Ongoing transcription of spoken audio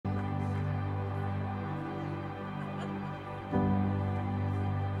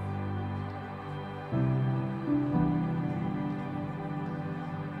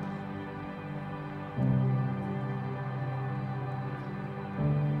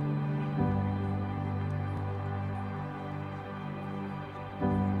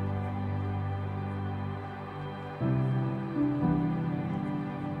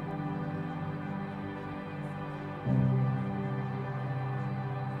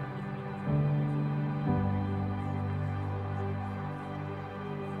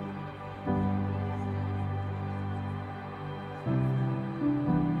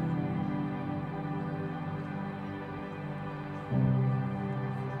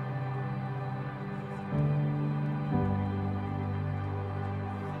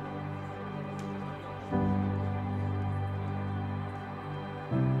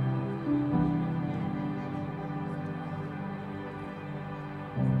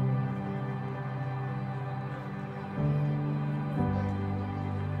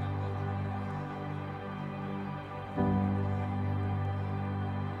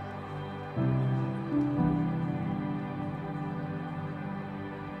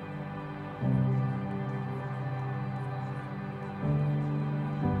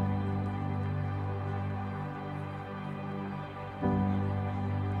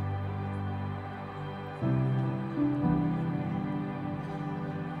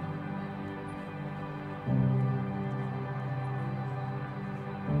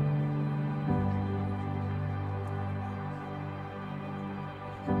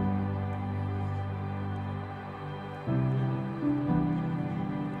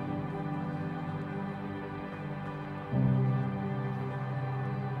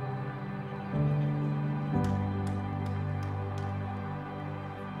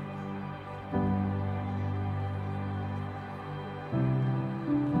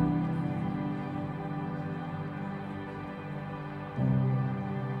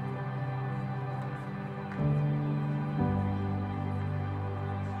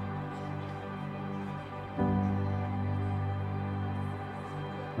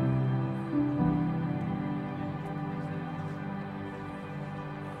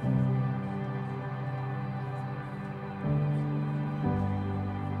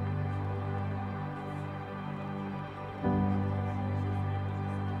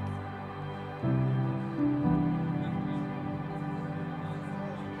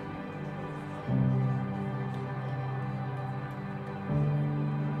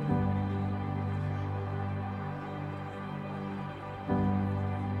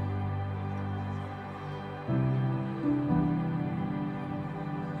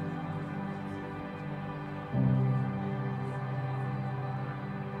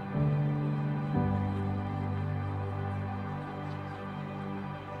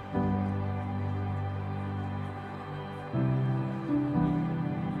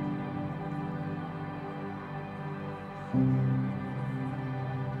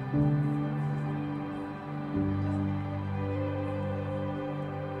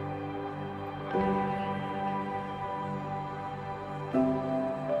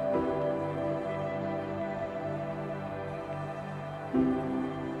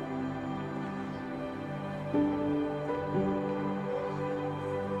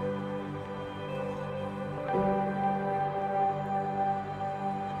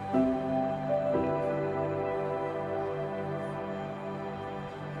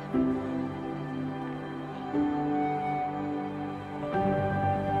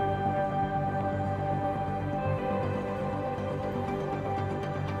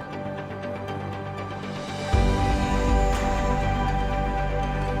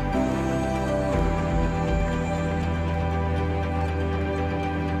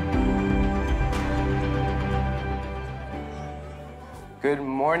Good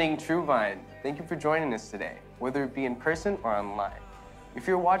morning, TrueVine. Thank you for joining us today, whether it be in person or online. If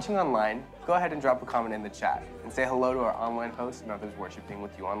you're watching online, go ahead and drop a comment in the chat and say hello to our online hosts and others worshiping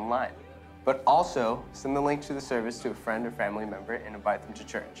with you online. But also, send the link to the service to a friend or family member and invite them to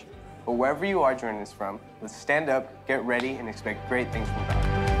church. But wherever you are joining us from, let's stand up, get ready, and expect great things from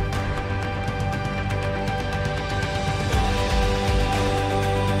God.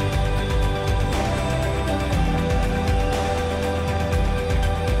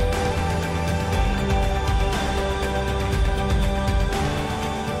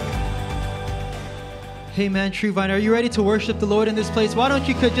 Hey man, TrueVine, are you ready to worship the Lord in this place? Why don't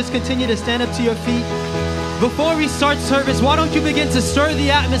you just continue to stand up to your feet? Before we start service, why don't you begin to stir the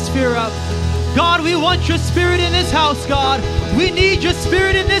atmosphere up? God, we want your spirit in this house, God. We need your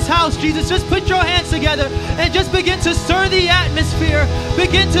spirit in this house, Jesus. Just put your hands together and just begin to stir the atmosphere.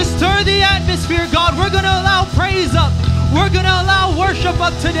 Begin to stir the atmosphere, God. We're going to allow praise up. We're going to allow worship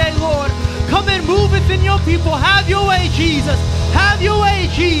up today, Lord. Come and move within your people. Have your way, Jesus. Have your way,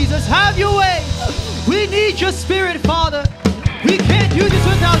 Jesus. Have your way. We need your spirit, Father. We can't do this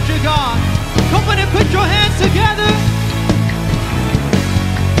without you, God. Come on and put your hands together.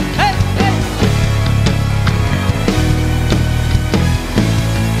 Hey, hey.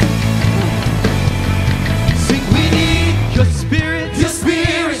 Sing, we need your spirit. Your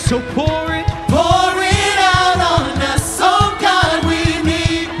spirit. So pour it out on us. Oh God, we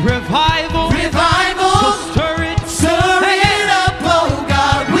need revival. Revival. So stir it. Stir it up, oh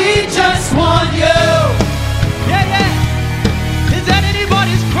God. We just want you.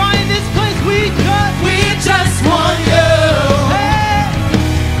 Just want you. Hey.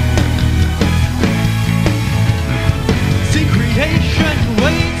 See, creation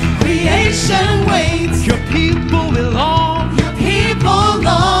waits. Creation waits. Your people belong. Your people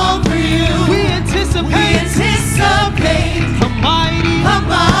long for you. We anticipate. A mighty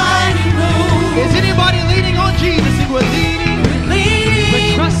move. Is anybody leaning on Jesus? And we're leaning.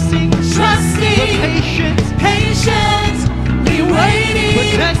 We're trusting. We're patient. We're waiting.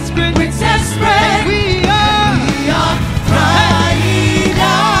 We're desperate. And we are crying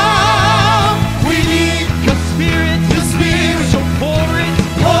out. We need your spirit. So pour it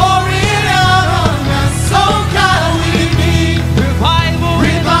out on us. Oh God, we need revival.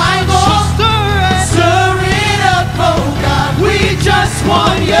 So stir it up, oh God. We just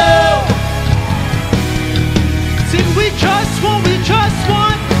want you. See, we just want you.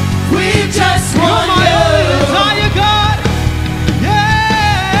 You're my only desire, God.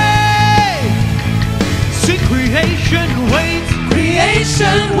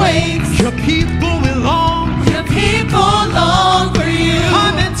 Creation waits. Your people belong. Your people long for you.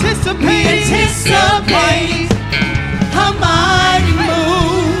 I'm anticipating. A mighty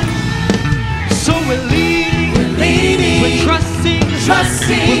move. So we're leading. We're trusting. We're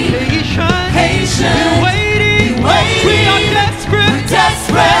patient. We're waiting. We are desperate.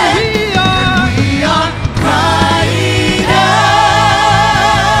 We are crying out.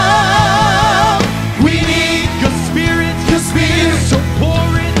 We need your spirit. So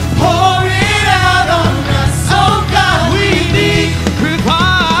pour it out on us. Oh God, we need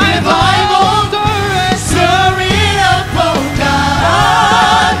revival. Stir it up, oh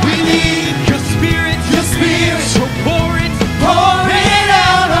God. We need your spirit. So pour it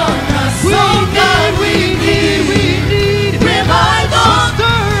out on us. Oh God, we need revival.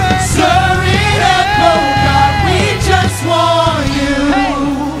 Stir it up, oh God. We just want you.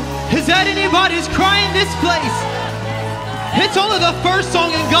 Hey, is that anybody's crying this place? It's only the first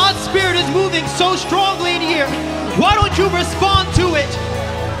song and God's Spirit is moving so strongly in here. Why don't you respond to it?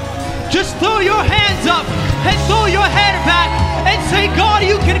 Just throw your hands up and throw your head back and say, God,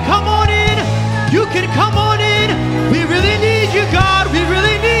 you can come on in. You can come on in. We really need you, God. We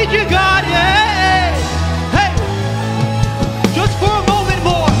really need you, God. Yeah. Hey, just for a moment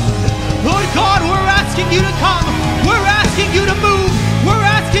more. Lord God, we're asking you to come. We're asking you to move. We're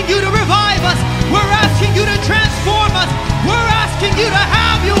asking you to revive us. We're asking you to transform us. We're asking you to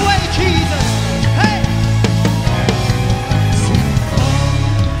have your way, Jesus. Hey.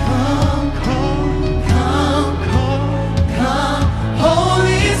 Come.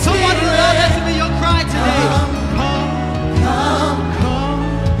 Holy Spirit. Somebody loud, that's gonna be your cry today. Come.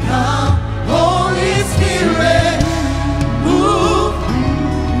 Holy Spirit. Move.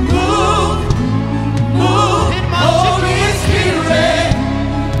 In my Holy Spirit.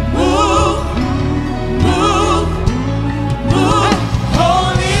 Move.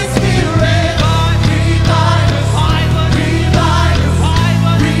 Holy Spirit.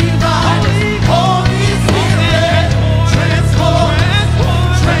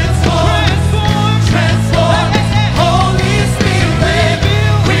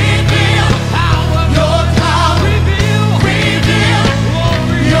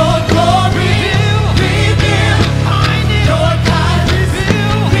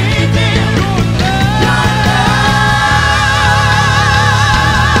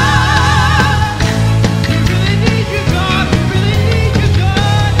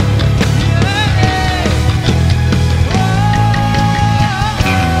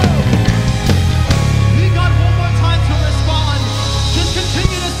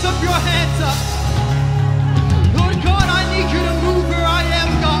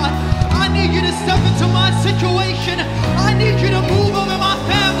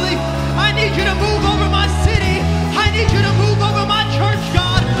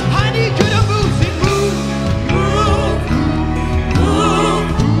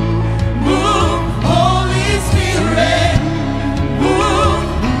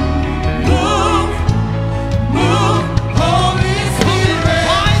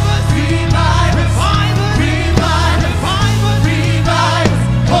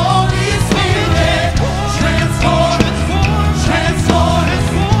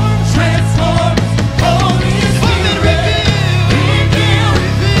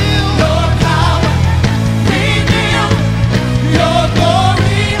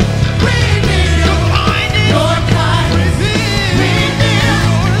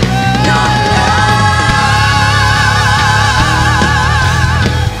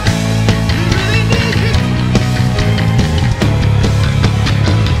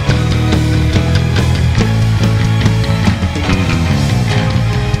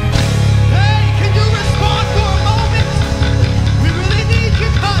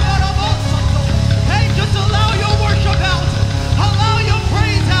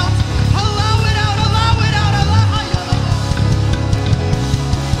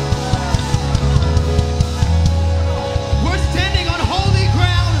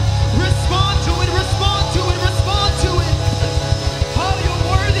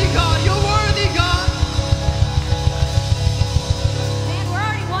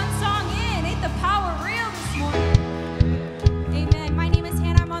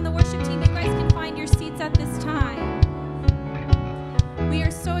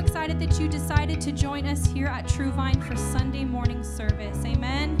 us here at TrueVine for Sunday morning service.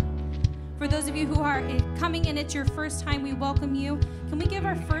 Amen. For those of you who are coming in, it's your first time, we welcome you. Can we give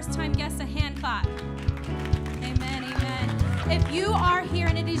our first-time guests a hand clap? Amen, amen. If you are here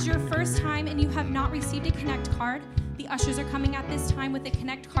and it is your first time and you have not received a Connect card, the ushers are coming at this time with a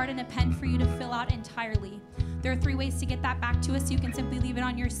Connect card and a pen for you to fill out entirely. There are 3 ways to get that back to us. You can simply leave it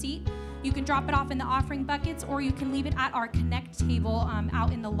on your seat. You can drop it off in the offering buckets, or you can leave it at our Connect table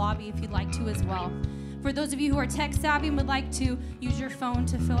out in the lobby if you'd like to as well. For those of you who are tech savvy and would like to use your phone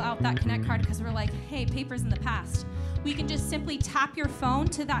to fill out that Connect card because we're like, hey, paper's in the past, we can just simply tap your phone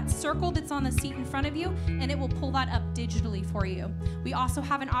to that circle that's on the seat in front of you, and it will pull that up digitally for you. We also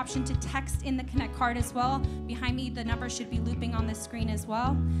have an option to text in the Connect card as well. Behind me, the number should be looping on the screen as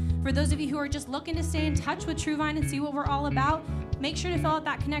well. For those of you who are just looking to stay in touch with TrueVine and see what we're all about, make sure to fill out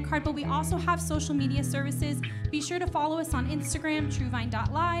that Connect card, but we also have social media services. Be sure to follow us on Instagram,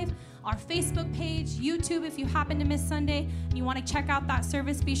 TrueVine.live, our Facebook page, YouTube. If you happen to miss Sunday and you want to check out that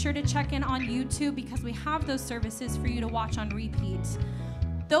service, be sure to check in on YouTube because we have those services for you to watch on repeat.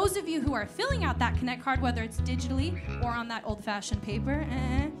 Those of you who are filling out that Connect card, whether it's digitally or on that old-fashioned paper,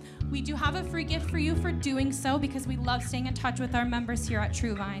 we do have a free gift for you for doing so because we love staying in touch with our members here at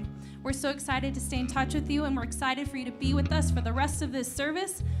TrueVine. We're so excited to stay in touch with you, and we're excited for you to be with us for the rest of this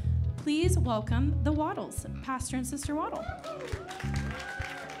service. Please welcome the Waddles, Pastor and Sister Waddle.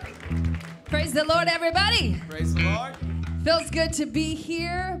 Praise the Lord, everybody. Praise the Lord. Feels good to be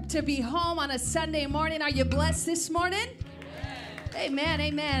here, to be home on a Sunday morning. Are you blessed this morning? Amen,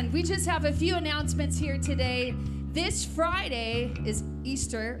 amen. We just have a few announcements here today. This Friday is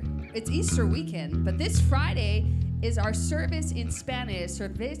Easter. It's Easter weekend, but this Friday is our service in Spanish.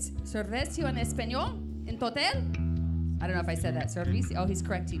 Servicio en español, en total. I don't know if I said that. Servicio. Oh, he's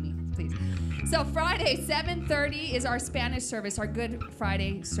correcting me, please. So Friday, 7:30 is our Spanish service, our Good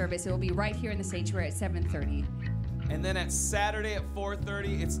Friday service. It will be right here in the sanctuary at 7:30. And then at Saturday at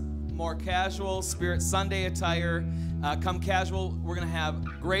 4:30, it's more casual, Spirit Sunday attire. Come casual. We're going to have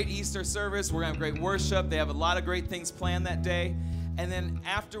great Easter service. We're going to have great worship. They have a lot of great things planned that day. And then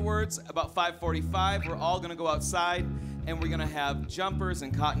afterwards, about 5:45, we're all going to go outside, and we're going to have jumpers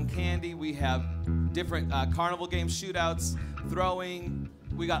and cotton candy. We have different carnival game shootouts, throwing.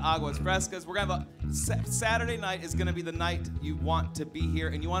 We got aguas frescas. We're going to have Saturday night is going to be the night you want to be here,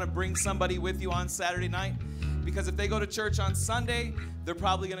 and you want to bring somebody with you on Saturday night, because if they go to church on Sunday, they're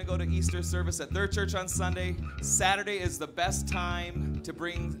probably going to go to Easter service at their church on Sunday. Saturday is the best time to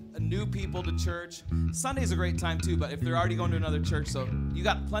bring new people to church. Sunday's a great time too, but if they're already going to another church, so you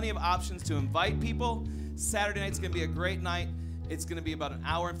got plenty of options to invite people. Saturday night's going to be a great night. It's going to be about an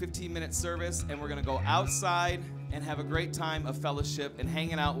hour and 15-minute service, and we're going to go outside and have a great time of fellowship and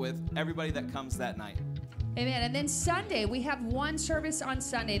hanging out with everybody that comes that night. Amen. And then Sunday, we have one service on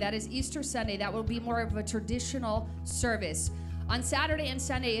Sunday. That is Easter Sunday. That will be more of a traditional service. On Saturday and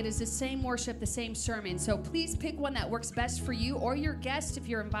Sunday, it is the same worship, the same sermon. So please pick one that works best for you or your guest if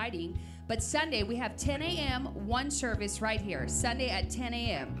you're inviting. But Sunday, we have 10 a.m., one service right here. Sunday at 10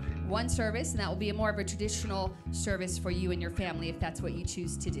 a.m., one service, and that will be more of a traditional service for you and your family if that's what you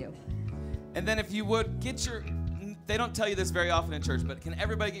choose to do. And then if you would, get your... They don't tell you this very often in church, but can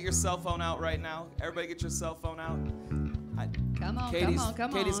everybody get your cell phone out right now? Everybody get your cell phone out. Come on.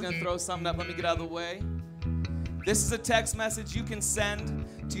 Katie's going to throw something up. Let me get out of the way. This is a text message you can send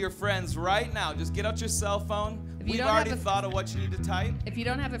to your friends right now. Just get out your cell phone. We've already thought of what you need to type. If you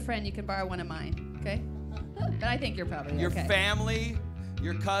don't have a friend, you can borrow one of mine, okay? But I think you're probably your okay. Family,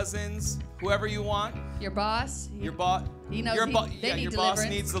 your cousins, whoever you want. Your boss. Your boss. He knows your boss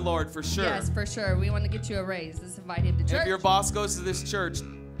needs the Lord for sure. Yes, for sure. We want to get you a raise. Let's invite him to church. If your boss goes to this church,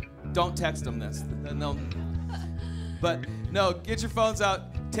 don't text them this. No. But no, get your phones out.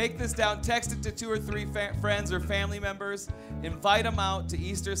 Take this down. Text it to 2 or 3 friends or family members. Invite them out to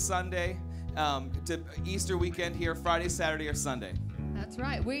Easter Sunday, to Easter weekend here, Friday, Saturday, or Sunday. That's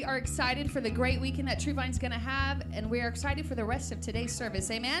right. We are excited for the great weekend that TrueVine's going to have, and we are excited for the rest of today's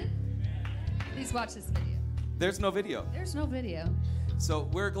service. Amen? Please watch this video. There's no video. There's no video. So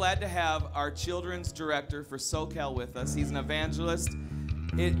we're glad to have our children's director for SoCal with us. He's an evangelist.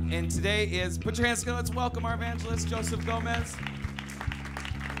 And today is, put your hands together, let's welcome our evangelist, Joseph Gomez.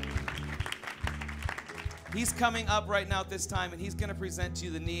 He's coming up right now at this time, and he's going to present to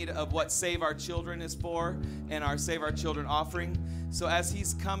you the need of what Save Our Children is for and our Save Our Children offering. So as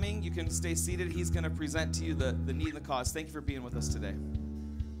he's coming, you can stay seated. He's going to present to you the need and the cause. Thank you for being with us today.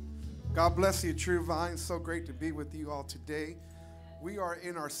 God bless you, TrueVine. So great to be with you all today. We are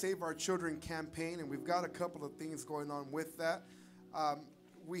in our Save Our Children campaign, and we've got a couple of things going on with that.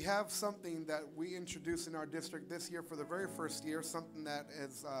 We have something that we introduced in our district this year for the very first year, something that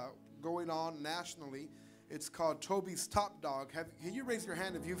is going on nationally. It's called Toby's Top Dog. Can you raise your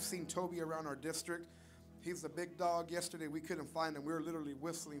hand if you've seen Toby around our district? He's a big dog. Yesterday we couldn't find him. We were literally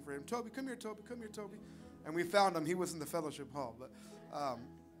whistling for him. Toby, come here, Toby. Come here, Toby. And we found him. He was in the fellowship hall. But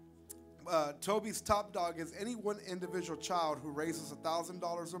Toby's Top Dog is any one individual child who raises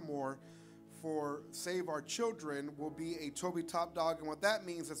 $1,000 or more for Save Our Children will be a Toby Top Dog. And what that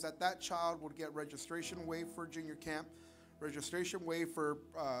means is that that child would get registration waived for junior camp, registration waived for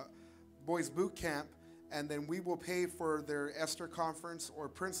boys boot camp, and then we will pay for their Esther conference or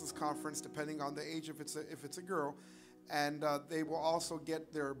Princess conference, depending on the age if it's a girl. And they will also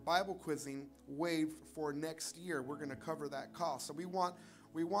get their Bible quizzing waived for next year. We're going to cover that cost. So we want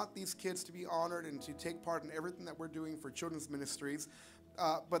these kids to be honored and to take part in everything that we're doing for children's ministries.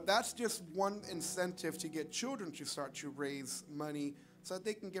 But that's just one incentive to get children to start to raise money so that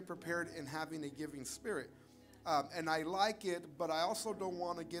they can get prepared in having a giving spirit. And I like it, but I also don't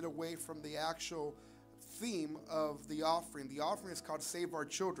want to get away from the actual theme of the offering. The offering is called Save Our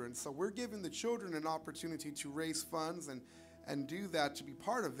Children. So we're giving the children an opportunity to raise funds and do that, to be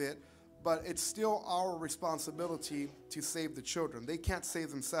part of it, but it's still our responsibility to save the children. They can't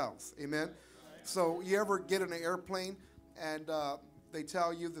save themselves. Amen? So you ever get in an airplane and they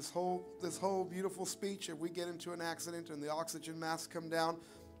tell you this whole beautiful speech, if we get into an accident and the oxygen masks come down,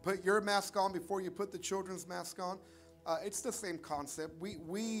 put your mask on before you put the children's mask on. It's the same concept.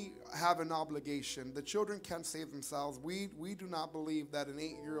 We have an obligation. The children can't save themselves. We do not believe that an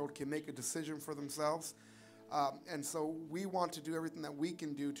 8-year-old can make a decision for themselves. And so we want to do everything that we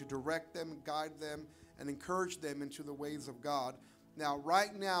can do to direct them, guide them, and encourage them into the ways of God. Now,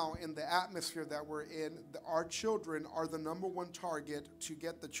 right now, in the atmosphere that we're in, our children are the #1 target to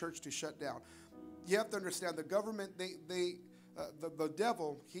get the church to shut down. You have to understand, the government, the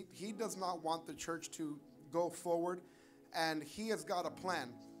devil, he does not want the church to go forward, and he has got a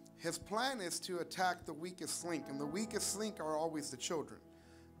plan. His plan is to attack the weakest link, and the weakest link are always the children.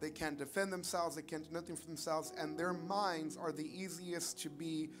 They can't defend themselves, they can't do nothing for themselves, and their minds are the easiest to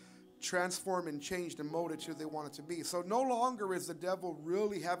be transformed and changed and molded to they want it to be. So no longer is the devil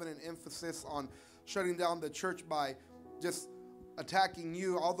really having an emphasis on shutting down the church by just attacking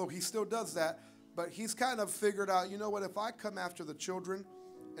you, although he still does that, but he's kind of figured out, you know what, if I come after the children,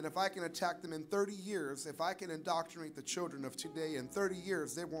 and if I can attack them in 30 years, if I can indoctrinate the children of today in 30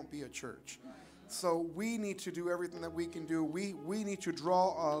 years, there won't be a church. So we need to do everything that we can do. We need to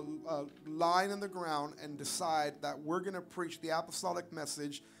draw a line in the ground and decide that we're going to preach the apostolic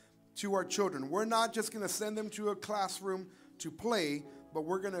message to our children. We're not just going to send them to a classroom to play, but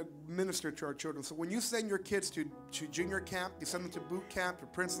we're going to minister to our children. So when you send your kids to junior camp, you send them to boot camp, to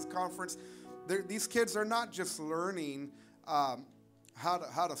Princess Conference, these kids are not just learning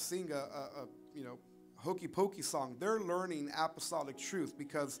how to sing a hokey pokey song. They're learning apostolic truth,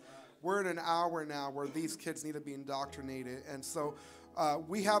 because we're in an hour now where these kids need to be indoctrinated. And so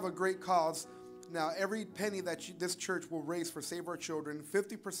we have a great cause. Now, every penny that this church will raise for Save Our Children,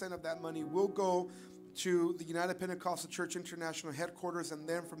 50% of that money will go to the United Pentecostal Church International headquarters, and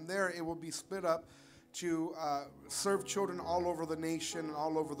then from there it will be split up to serve children all over the nation and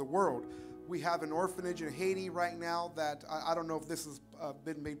all over the world. We have an orphanage in Haiti right now that I don't know if this has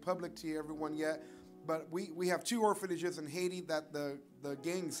been made public to everyone yet, but we have 2 orphanages in Haiti that the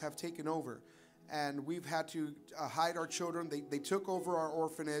gangs have taken over, and we've had to hide our children. They took over our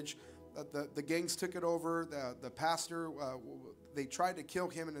orphanage. The gangs took it over. The pastor, they tried to kill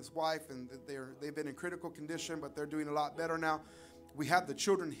him and his wife, and they've been in critical condition, but they're doing a lot better now. We have the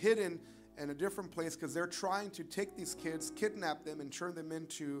children hidden in a different place because they're trying to take these kids, kidnap them, and turn them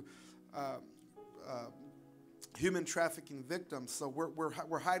into human trafficking victims. So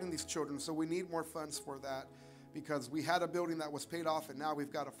we're hiding these children. So we need more funds for that, because we had a building that was paid off, and now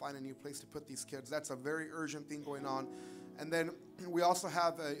we've got to find a new place to put these kids. That's a very urgent thing going on. And then we also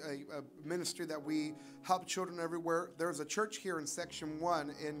have a ministry that we help children everywhere. There's a church here in Section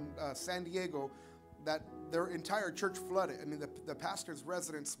 1 in San Diego that their entire church flooded. I mean, the pastor's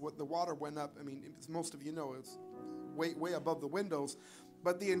residence, the water went up. I mean, as most of you know, it's way above the windows.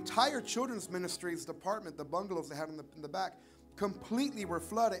 But the entire children's ministries department, the bungalows they had in the back, completely were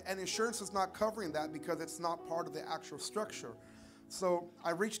flooded, and insurance is not covering that because it's not part of the actual structure. So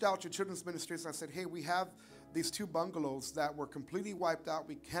I reached out to children's ministries and I said, hey, we have these 2 bungalows that were completely wiped out.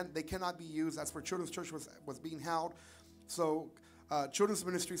 They cannot be used. That's where children's church was being held. So children's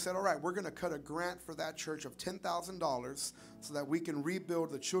ministry said, all right, we're going to cut a grant for that church of $10,000 so that we can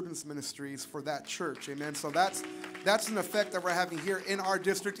rebuild the children's ministries for that church. Amen. So that's an effect that we're having here in our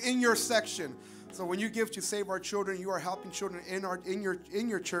district, in your section. So when you give to Save Our Children, you are helping children in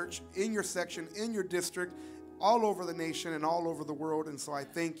your church, in your section, in your district, all over the nation and all over the world. And so I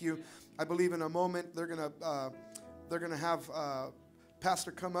thank you. I believe in a moment they're gonna have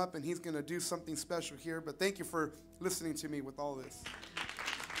Pastor come up, and he's gonna do something special here. But thank you for listening to me with all this.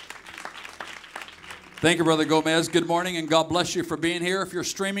 Thank you, Brother Gomez. Good morning, and God bless you for being here. If you're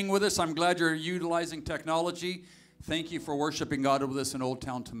streaming with us, I'm glad you're utilizing technology. Thank you for worshiping God with us in Old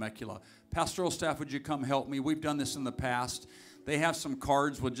Town Temecula. Pastoral staff, would you come help me? We've done this in the past. They have some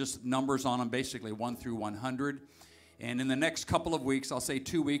cards with just numbers on them, basically 1 through 100. And in the next couple of weeks, I'll say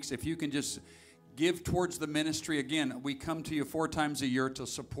 2 weeks, if you can just give towards the ministry. Again, we come to you 4 times a year to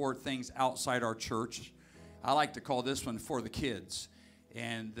support things outside our church. I like to call this one For the Kids.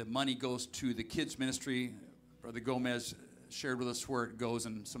 And the money goes to the kids ministry. Brother Gomez shared with us where it goes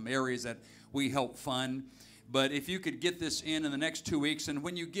in some areas that we help fund. But if you could get this in the next 2 weeks, and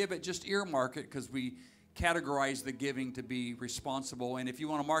when you give it, just earmark it, because we categorize the giving to be responsible. And if you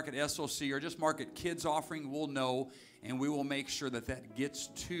want to mark it SOC or just mark it kids offering, we'll know, and we will make sure that that gets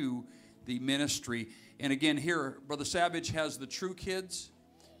to the ministry. And again, here, Brother Savage has the True Kids.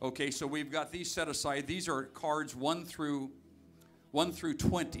 Okay, so we've got these set aside. These are cards 1 through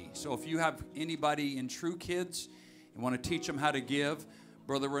 20. So if you have anybody in True Kids and want to teach them how to give,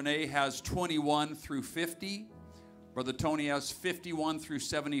 Brother Renee has 21 through 50. Brother Tony has 51 through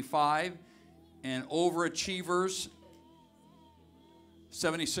 75. And Overachievers,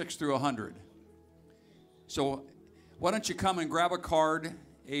 76 through 100. So why don't you come and grab a card,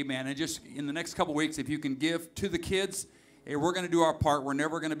 amen, and just in the next couple weeks, if you can give to the kids, hey, we're going to do our part. We're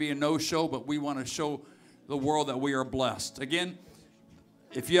never going to be a no-show, but we want to show the world that we are blessed. Again,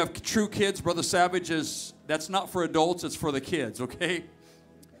 if you have True Kids, Brother Savage that's not for adults, it's for the kids, okay?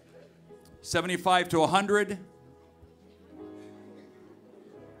 75 to 100.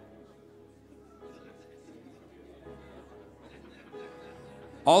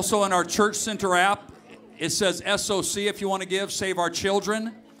 Also in our Church Center app, it says SOC if you want to give, Save Our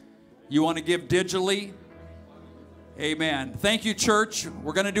Children. You want to give digitally. Amen. Thank you, church.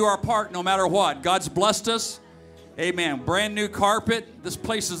 We're going to do our part no matter what. God's blessed us. Amen. Brand new carpet. This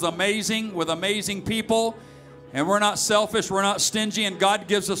place is amazing with amazing people. And we're not selfish. We're not stingy. And God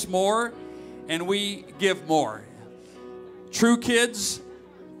gives us more. And we give more. True Kids,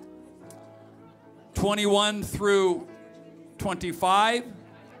 21 through 25.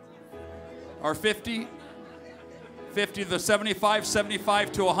 Or 50. 50 to 75.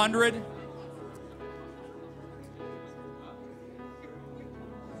 75 to 100.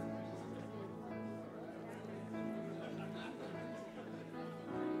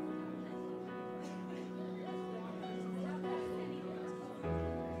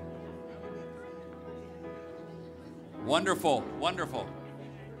 Wonderful, wonderful.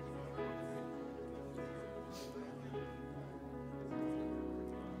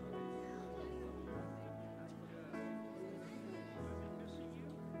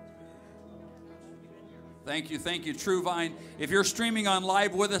 Thank you, TrueVine. If you're streaming on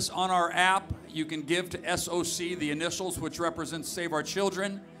live with us on our app, you can give to SOC, the initials, which represents Save Our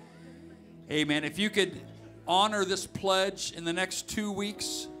Children. Amen. If you could honor this pledge in the next 2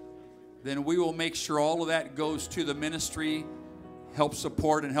 weeks, then we will make sure all of that goes to the ministry, help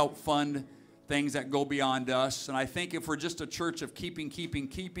support and help fund things that go beyond us. And I think if we're just a church of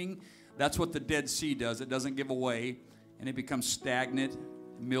keeping, that's what the Dead Sea does. It doesn't give away, and it becomes stagnant,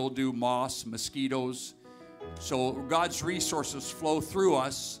 mildew, moss, mosquitoes. So God's resources flow through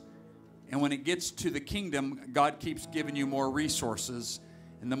us, and when it gets to the kingdom, God keeps giving you more resources.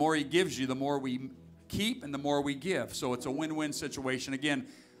 And the more He gives you, the more we keep and the more we give. So it's a win-win situation. Again,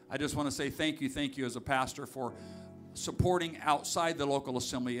 I just want to say thank you as a pastor for supporting outside the local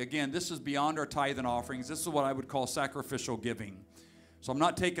assembly. Again, this is beyond our tithe and offerings. This is what I would call sacrificial giving. So I'm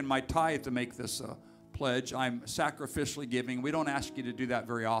not taking my tithe to make this a pledge. I'm sacrificially giving. We don't ask you to do that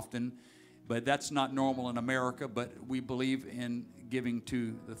very often, but that's not normal in America, but we believe in giving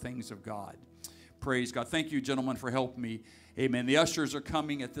to the things of God. Praise God. Thank you, gentlemen, for helping me. Amen. The ushers are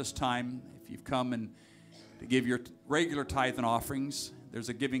coming at this time. If you've come and to give your regular tithe and offerings, there's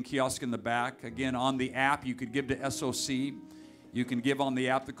a giving kiosk in the back. Again, on the app, you could give to SOC. You can give on the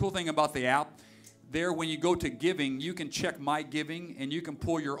app. The cool thing about the app, there when you go to giving, you can check my giving, and you can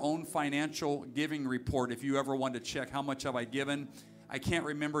pull your own financial giving report if you ever want to check how much have I given. I can't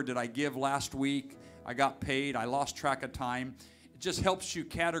remember, did I give last week? I got paid. I lost track of time. It just helps you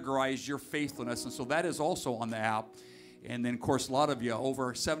categorize your faithfulness, and so that is also on the app. And then, of course, a lot of you,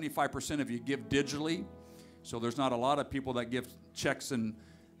 over 75% of you give digitally. So there's not a lot of people that give checks and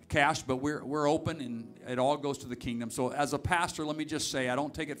cash, but we're open, and it all goes to the kingdom. So as a pastor, let me just say, I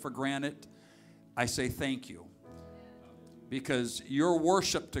don't take it for granted. I say thank you. Because your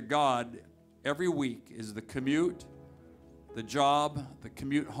worship to God every week is the commute, the job, the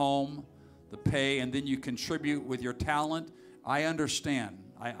commute home, the pay, and then you contribute with your talent. I understand.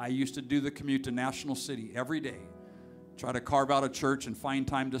 I used to do the commute to National City every day, try to carve out a church and find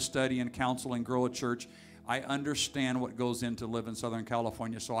time to study and counsel and grow a church. I understand what goes into live in Southern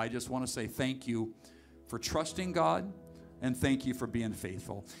California, so I just want to say thank you for trusting God, and thank you for being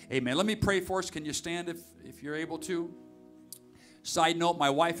faithful. Amen. Let me pray for us. Can you stand if you're able to? Side note,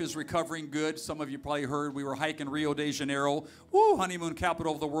 my wife is recovering good. Some of you probably heard we were hiking Rio de Janeiro. Woo, honeymoon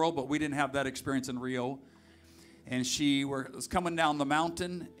capital of the world, but we didn't have that experience in Rio. And she was coming down the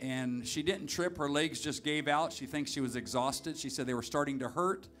mountain, and she didn't trip. Her legs just gave out. She thinks she was exhausted. She said they were starting to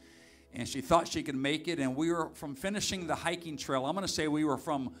hurt, and she thought she could make it. And we were from finishing the hiking trail. I'm going to say we were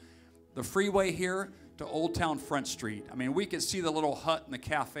from the freeway here to Old Town Front Street. I mean, we could see the little hut and the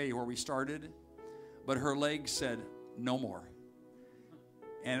cafe where we started, but her legs said, no more.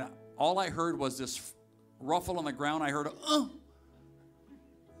 And all I heard was this ruffle on the ground. I heard,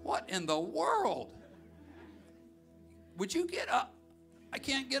 what in the world? Would you get up? I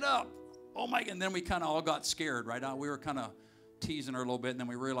can't get up. Oh my, and then we kind of all got scared, right? We were kind of teasing her a little bit, and then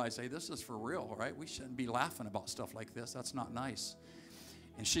we realized, hey, this is for real, right? We shouldn't be laughing about stuff like this. That's not nice.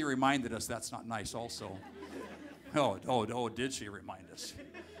 And she reminded us that's not nice also. Oh, did she remind us?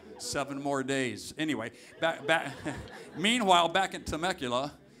 7 more days. Anyway, meanwhile, back in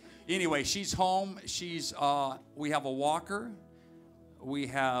Temecula, anyway, she's home. We have a walker, we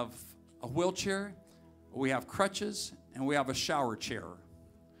have a wheelchair, we have crutches, and we have a shower chair.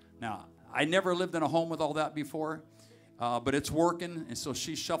 Now, I never lived in a home with all that before, but it's working, and so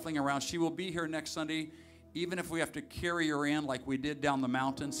she's shuffling around. She will be here next Sunday, even if we have to carry her in like we did down the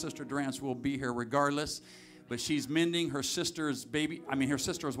mountain. Sister Durance will be here regardless, but she's mending her sister's baby. Her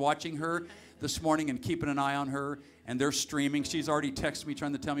sister is watching her this morning and keeping an eye on her, and they're streaming. She's already texted me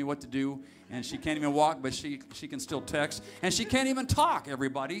trying to tell me what to do, and she can't even walk, but she can still text, and she can't even talk,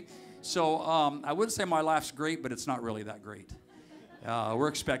 everybody. So I wouldn't say my life's great, but it's not really that great. We're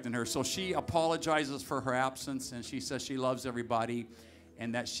expecting her. So she apologizes for her absence, and she says she loves everybody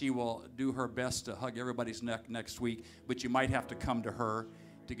and that she will do her best to hug everybody's neck next week, but you might have to come to her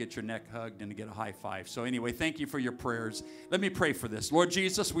to get your neck hugged and to get a high five. So anyway, thank you for your prayers. Let me pray for this. Lord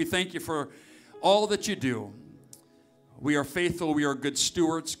Jesus, we thank you for all that you do. We are faithful. We are good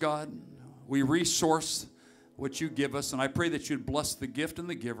stewards, God. We resource what you give us, and I pray that you'd bless the gift and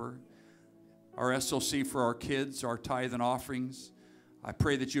the giver, our SOC for our kids, our tithe and offerings. I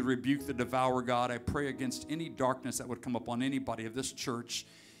pray that you'd rebuke the devourer, God. I pray against any darkness that would come upon anybody of this church,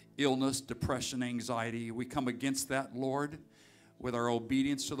 illness, depression, anxiety. We come against that, Lord, with our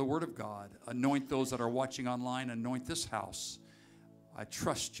obedience to the word of God. Anoint those that are watching online. Anoint this house. I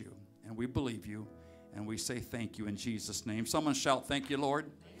trust you, and we believe you, and we say thank you in Jesus' name. Someone shout, thank you,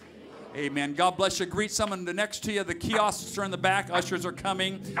 Lord. Amen. God bless you. Greet someone next to you. The kiosks are in the back. Ushers are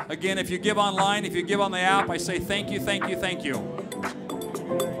coming. Again, if you give online, if you give on the app, I say thank you, thank you, thank you.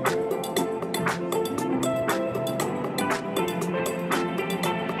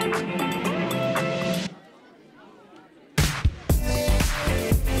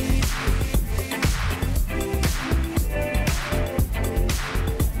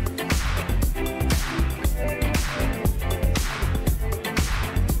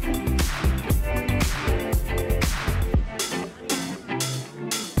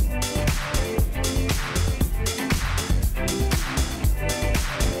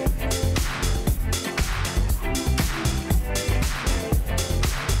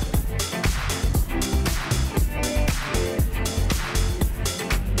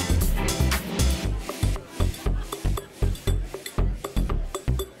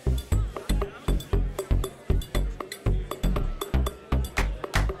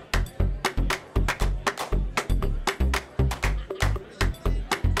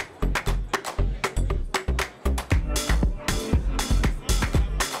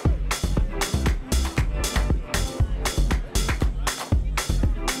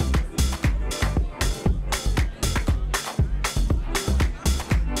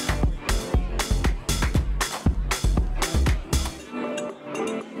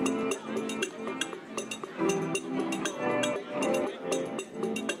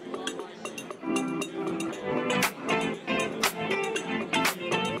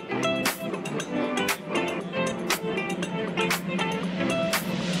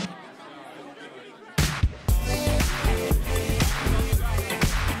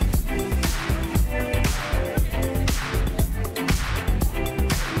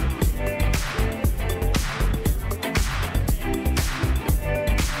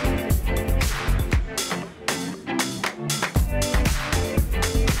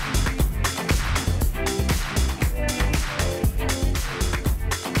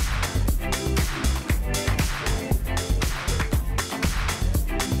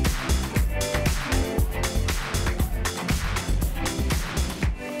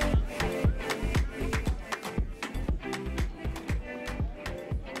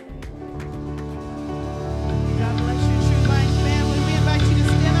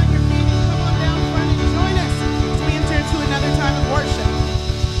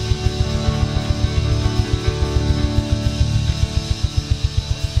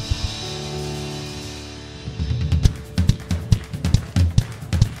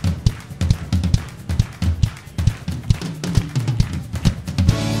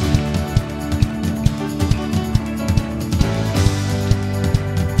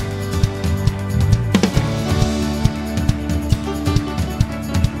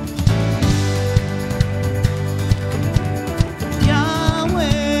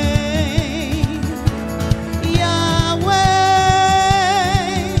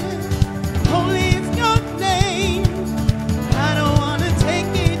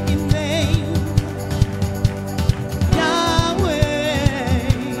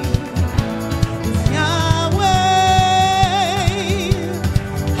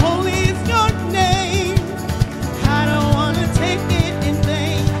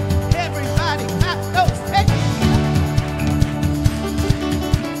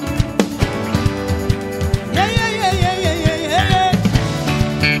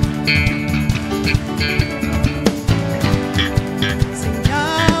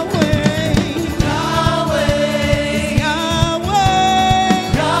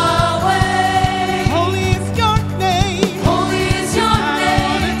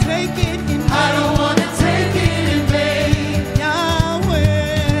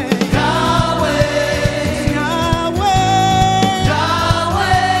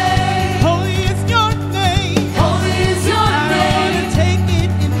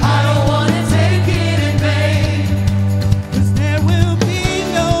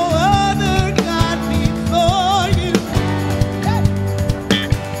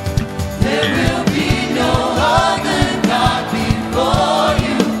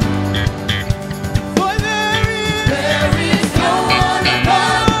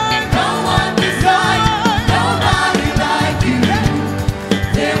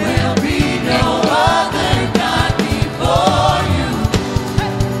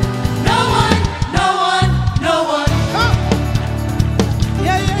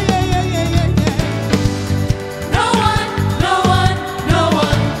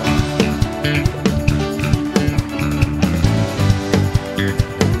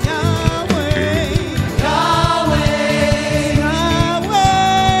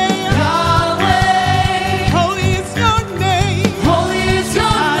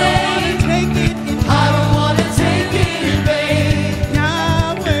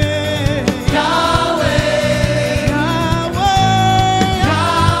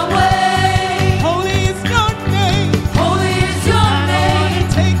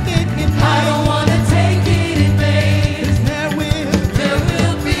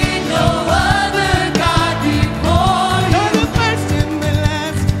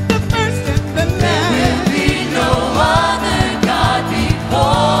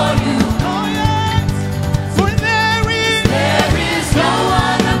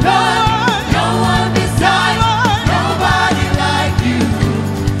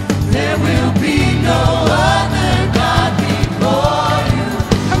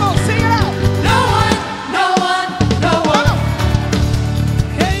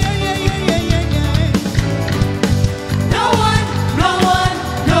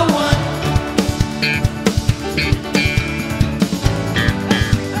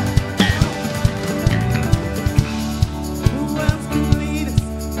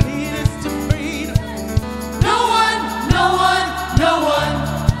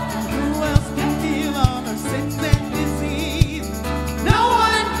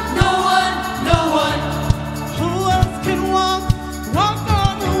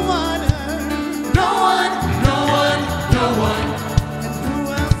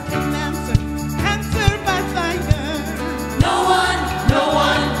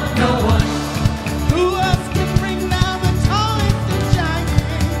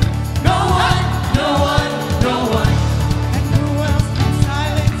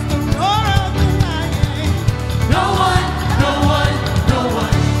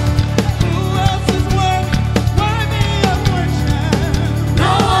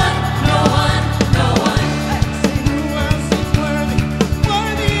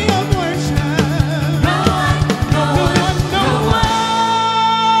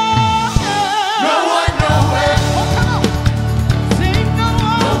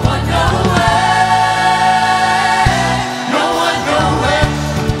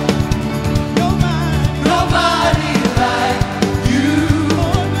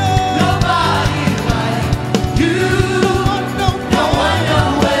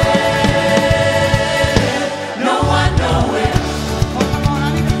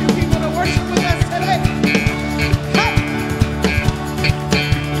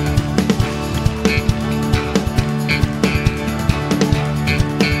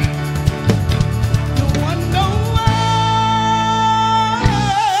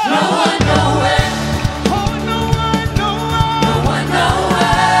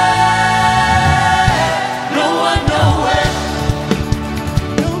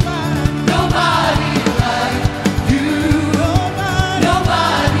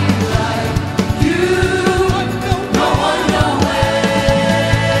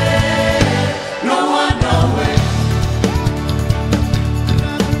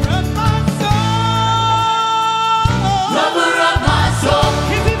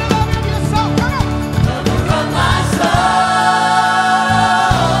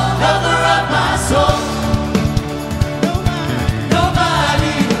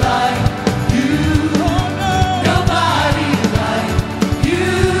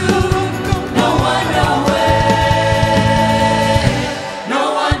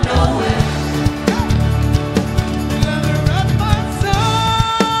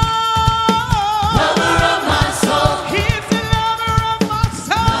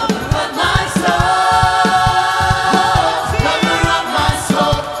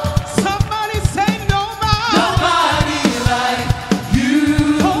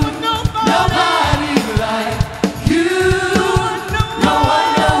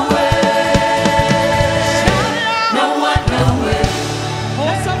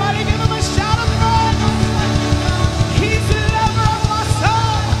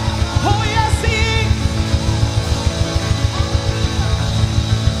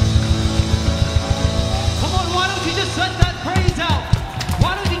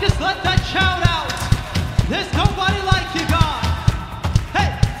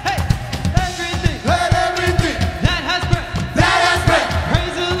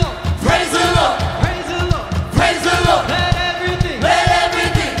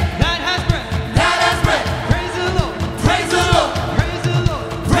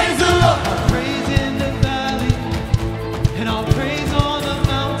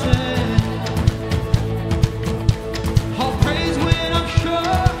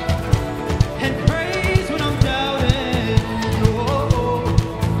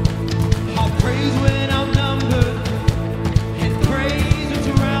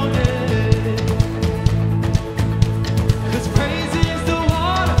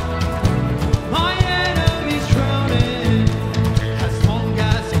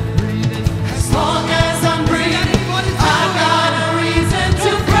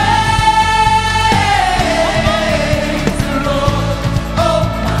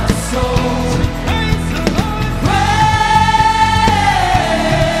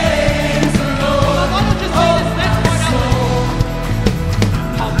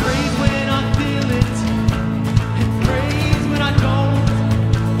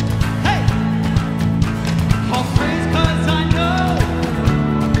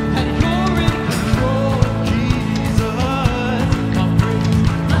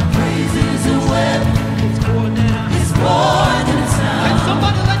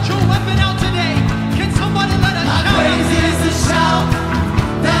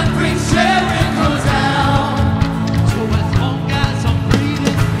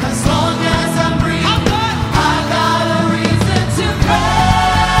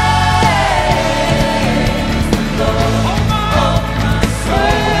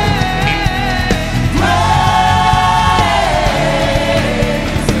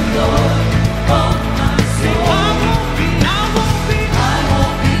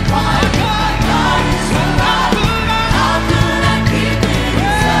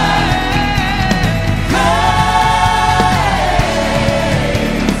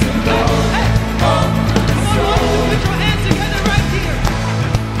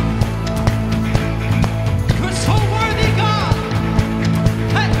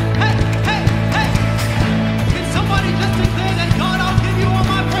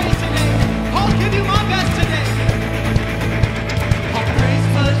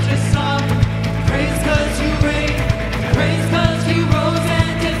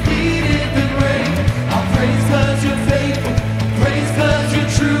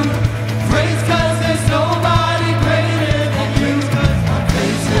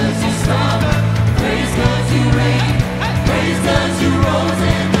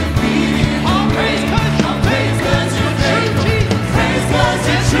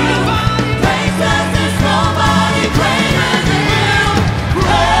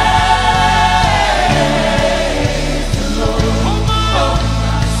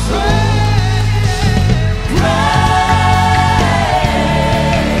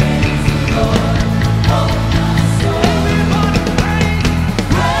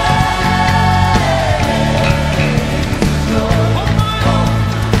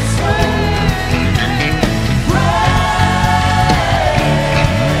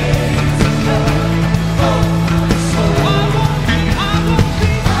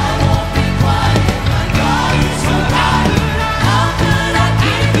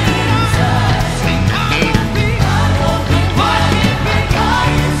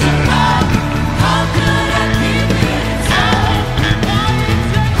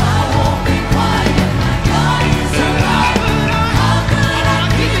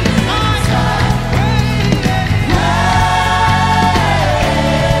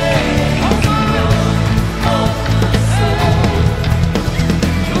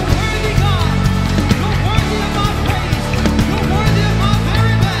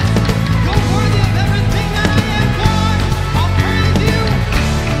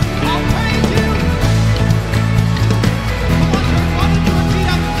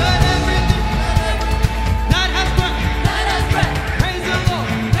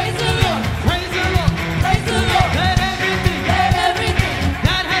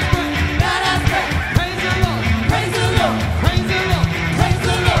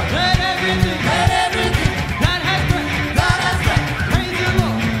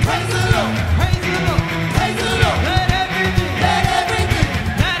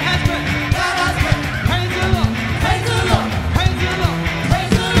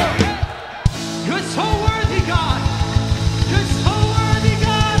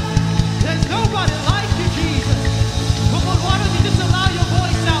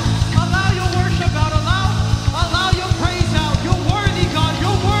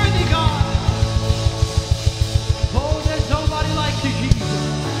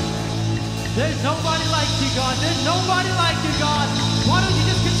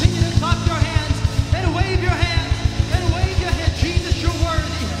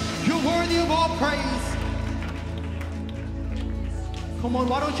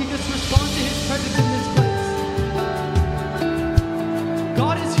 don't you just respond to his presence in this place?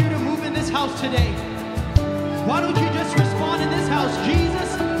 God is here to move in this house today. Why don't you just respond in this house?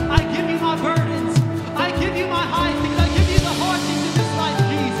 Jesus, I give you my burdens. I give you my high things. I give you the hard things in this life,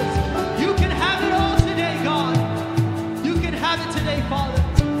 Jesus. You can have it all today, God. You can have it today, Father.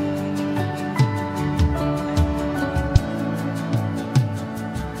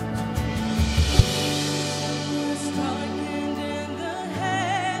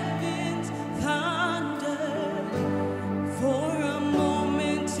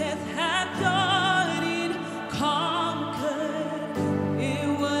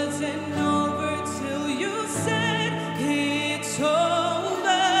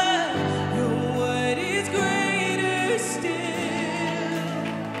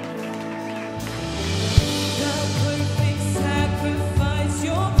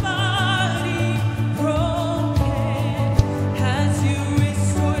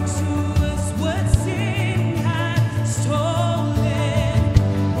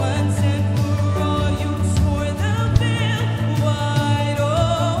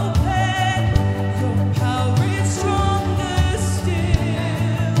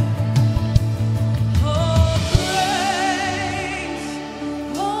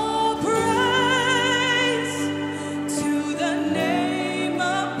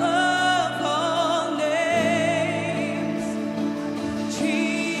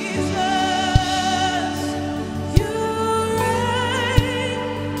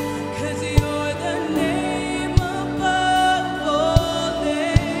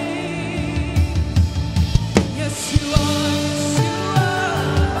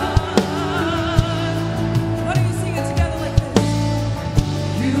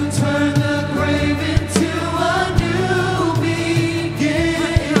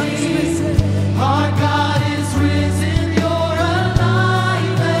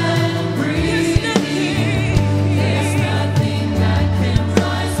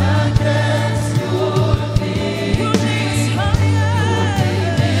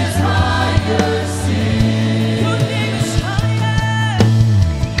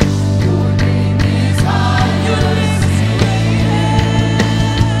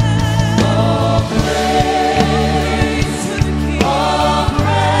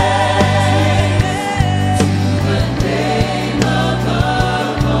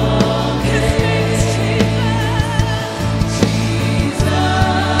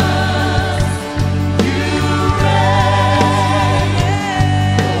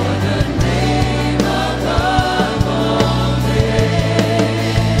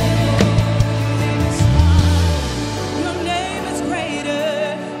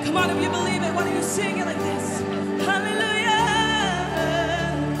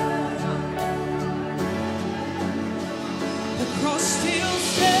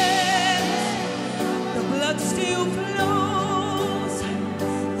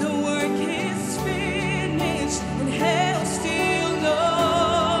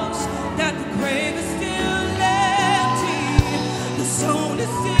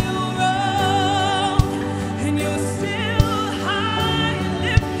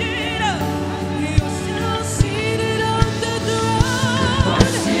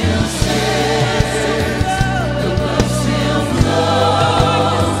 Oh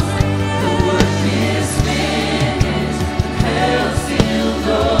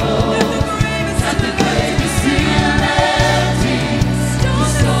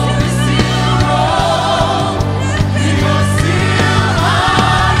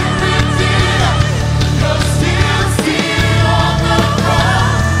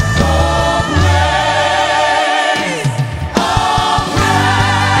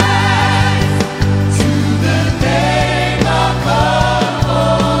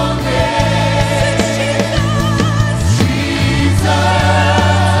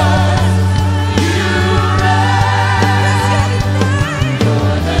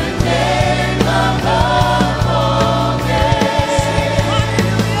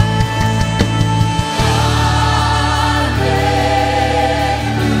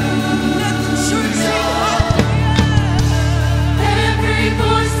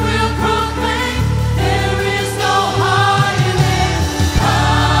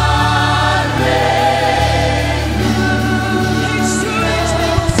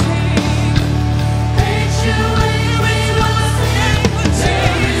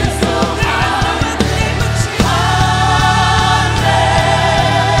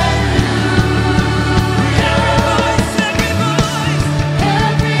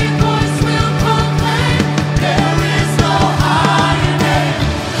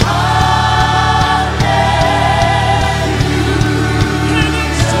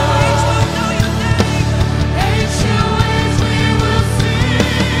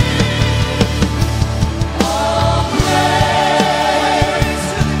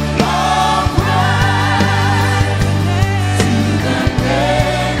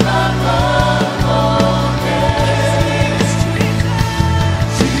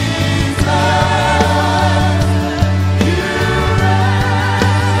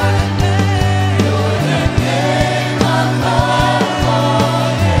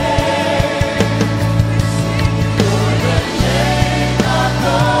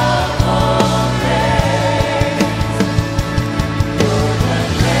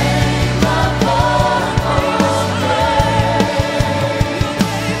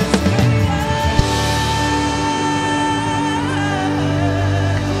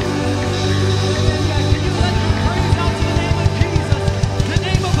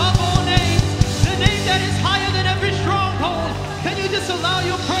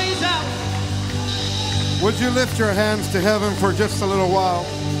lift your hands to heaven for just a little while?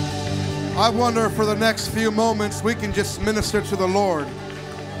 I wonder if for the next few moments we can just minister to the Lord.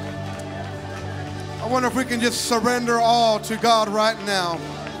 I wonder if we can just surrender all to God right now.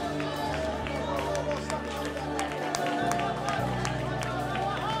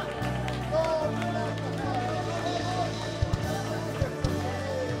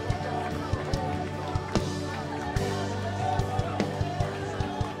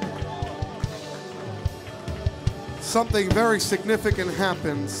 Something very significant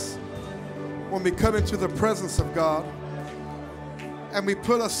happens when we come into the presence of God and we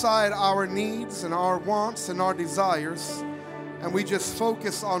put aside our needs and our wants and our desires and we just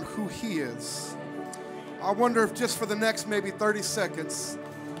focus on who He is. I wonder if just for the next maybe 30 seconds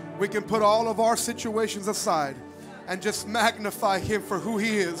we can put all of our situations aside and just magnify Him for who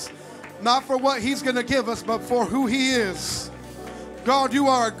He is. Not for what He's going to give us, but for who He is. God, You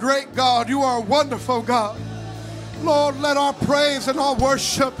are a great God. You are a wonderful God. Lord, let our praise and our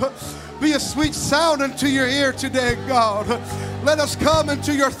worship be a sweet sound into Your ear today, God. Let us come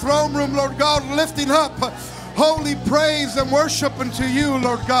into Your throne room, Lord God, lifting up holy praise and worship unto You,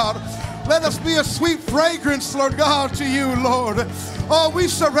 Lord God. Let us be a sweet fragrance, Lord God, to You, Lord. Oh, we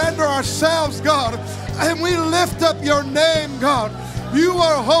surrender ourselves, God, and we lift up Your name, God. You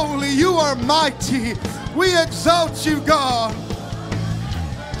are holy. You are mighty. We exalt You, God.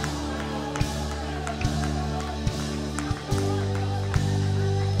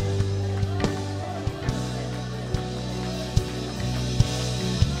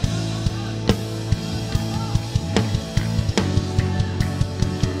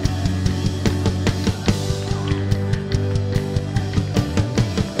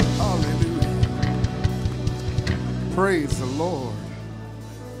 Praise the Lord.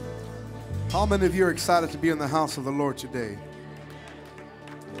 How many of you are excited to be in the house of the Lord today?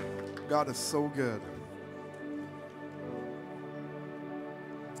 God is so good.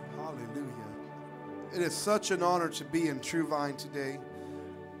 Hallelujah. It is such an honor to be in TrueVine today.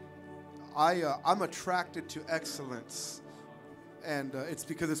 I'm attracted to excellence, and it's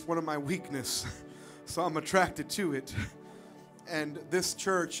because it's one of my weaknesses, so I'm attracted to it. And this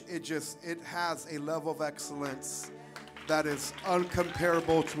church, it has a level of excellence that is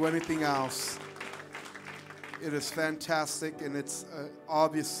uncomparable to anything else. It is fantastic, and it's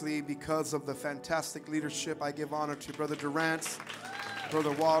obviously because of the fantastic leadership. I give honor to Brother Durant,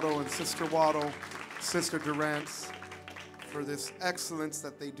 Brother Waddle, and Sister Waddle, Sister Durant, for this excellence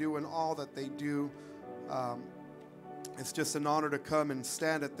that they do and all that they do. It's just an honor to come and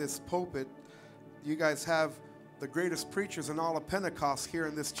stand at this pulpit. You guys have the greatest preachers in all of Pentecost here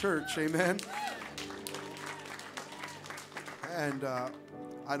in this church, amen? And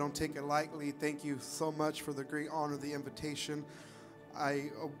I don't take it lightly. Thank you so much for the great honor, the invitation.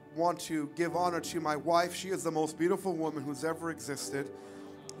 I want to give honor to my wife. She is the most beautiful woman who's ever existed.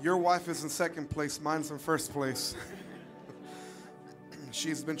 Your wife is in second place. Mine's in first place.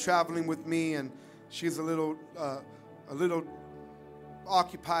 She's been traveling with me, and she's a little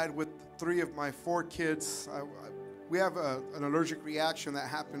occupied with 3 of my 4 kids. We have an allergic reaction that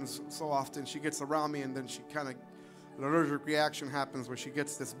happens so often. She gets around me, and then an allergic reaction happens where she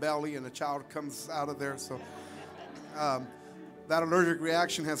gets this belly and a child comes out of there. So that allergic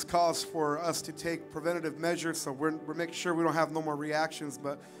reaction has caused for us to take preventative measures. So we're making sure we don't have no more reactions.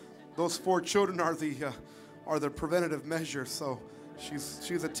 But those 4 children are the preventative measures. So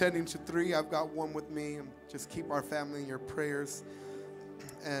she's attending to 3. I've got 1 with me. And just keep our family in your prayers.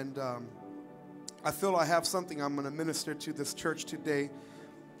 And I feel I have something I'm going to minister to this church today.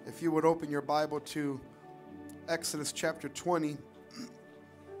 If you would open your Bible to Exodus chapter 20.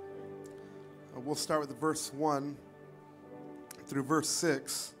 We'll start with verse 1 through verse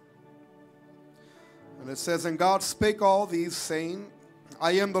 6. And it says, And God spake all these, saying,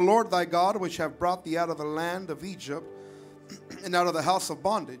 I am the Lord thy God, which have brought thee out of the land of Egypt, and out of the house of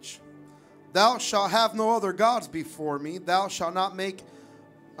bondage. Thou shalt have no other gods before me. Thou shalt not make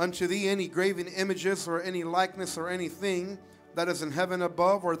unto thee any graven images, or any likeness, or anything that is in heaven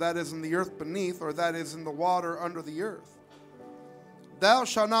above, or that is in the earth beneath, or that is in the water under the earth. Thou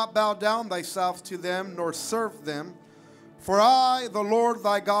shalt not bow down thyself to them, nor serve them. For I, the Lord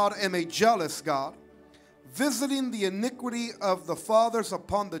thy God, am a jealous God, visiting the iniquity of the fathers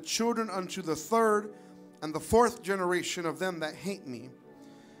upon the children unto the 3rd and the 4th generation of them that hate me,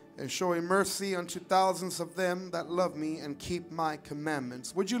 and showing mercy unto thousands of them that love me and keep my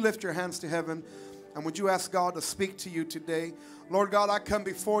commandments. Would you lift your hands to heaven And would you ask God to speak to you today? Lord God, I come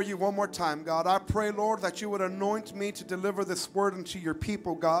before you one more time, God. I pray, Lord, that you would anoint me to deliver this word unto your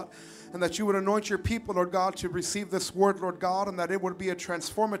people, God. And that you would anoint your people, Lord God, to receive this word, Lord God, and that it would be a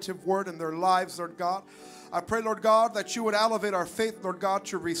transformative word in their lives, Lord God. I pray, Lord God, that you would elevate our faith, Lord God,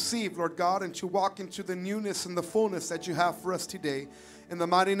 to receive, Lord God, and to walk into the newness and the fullness that you have for us today. In the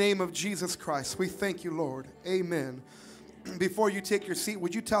mighty name of Jesus Christ, we thank you, Lord. Amen. Before you take your seat,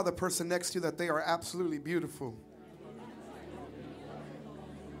 would you tell the person next to you that they are absolutely beautiful?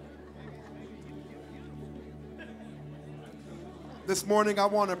 This morning, I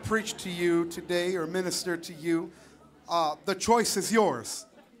want to preach to you today or minister to you. The choice is yours.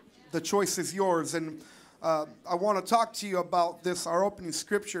 The choice is yours. And I want to talk to you about this, our opening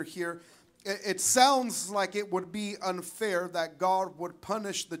scripture here. It sounds like it would be unfair that God would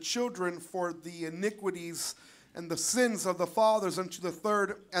punish the children for the iniquities and the sins of the fathers unto the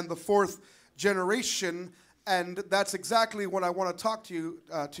third and the fourth generation. And that's exactly what I want to talk to you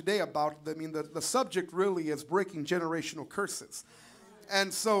today about. I mean, the subject really is breaking generational curses.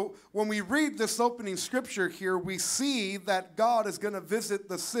 And so when we read this opening scripture here, we see that God is going to visit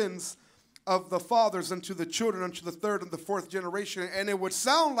the sins of the fathers unto the children, unto the third and the fourth generation. And it would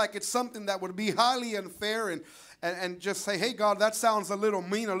sound like it's something that would be highly unfair and just say, hey, God, that sounds a little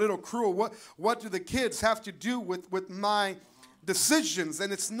mean, a little cruel. What do the kids have to do with my decisions?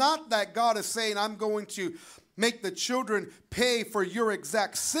 And it's not that God is saying, I'm going to make the children pay for your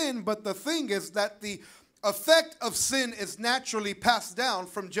exact sin, but the thing is that the effect of sin is naturally passed down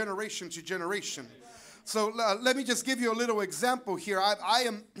from generation to generation. So let me just give you a little example here. I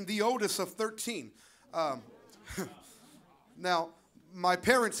am the oldest of 13. Now, my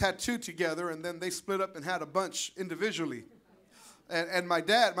parents had two together, and then they split up and had a bunch individually. And my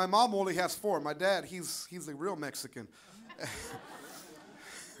mom only has four. My dad, he's a real Mexican.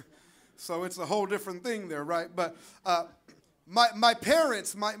 So it's a whole different thing there, right? But my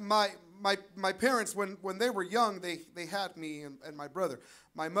parents, my parents, when they were young, they had me and my brother.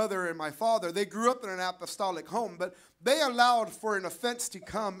 My mother and my father, they grew up in an apostolic home, but they allowed for an offense to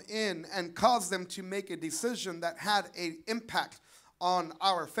come in and cause them to make a decision that had an impact on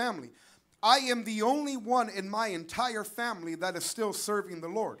our family. I am the only one in my entire family that is still serving the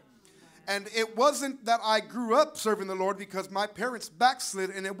Lord. And it wasn't that I grew up serving the Lord because my parents backslid,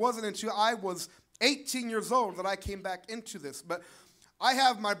 and it wasn't until I was 18 years old that I came back into this. But I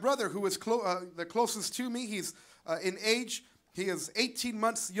have my brother who is the closest to me. He's in age. He is 18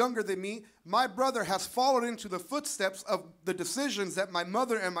 months younger than me. My brother has followed into the footsteps of the decisions that my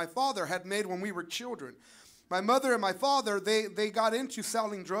mother and my father had made when we were children. My mother and my father, they got into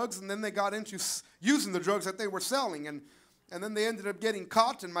selling drugs, and then they got into using the drugs that they were selling. And then they ended up getting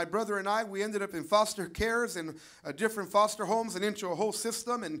caught, and my brother and I, we ended up in foster cares and different foster homes and into a whole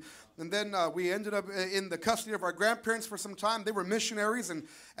system. And then we ended up in the custody of our grandparents for some time. They were missionaries, and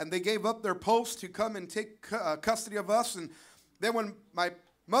they gave up their post to come and take custody of us. And then when my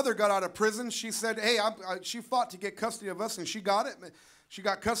mother got out of prison, she said, hey, she fought to get custody of us, and she got it. She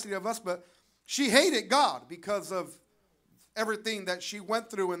got custody of us, but she hated God because of everything that she went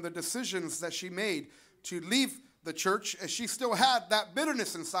through and the decisions that she made to leave the church. She still had that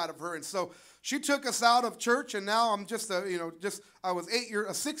bitterness inside of her, and so she took us out of church. And now I'm I was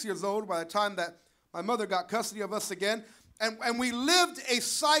 6 years old by the time that my mother got custody of us again, and we lived a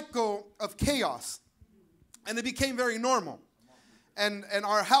cycle of chaos, and it became very normal. And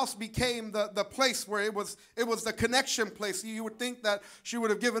our house became the place where it was the connection place. You would think that she would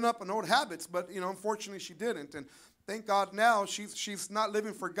have given up on old habits, but unfortunately she didn't. And thank God now she's not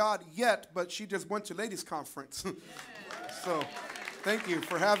living for God yet, but she just went to ladies' conference. So thank you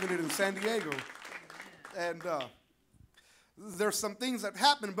for having it in San Diego. And there's some things that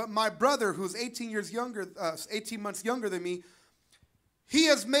happened, but my brother, who's 18 months younger than me, he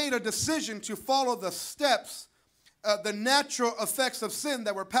has made a decision to follow the steps, the natural effects of sin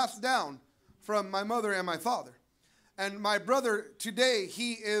that were passed down from my mother and my father. And my brother today,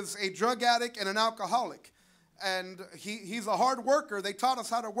 he is a drug addict and an alcoholic. And he's a hard worker. They taught us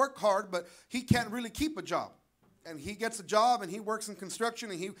how to work hard, but he can't really keep a job. And he gets a job, and he works in construction,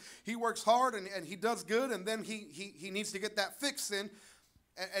 and he works hard, and he does good, and then he needs to get that fix in,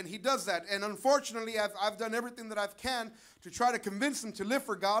 and he does that. And unfortunately, I've done everything that I can to try to convince him to live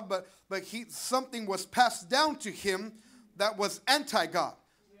for God, but something was passed down to him that was anti-God.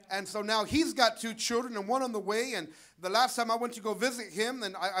 And so now he's got two children and one on the way. And the last time I went to go visit him,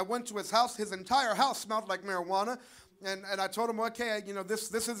 and I went to his house, his entire house smelled like marijuana. And I told him, okay,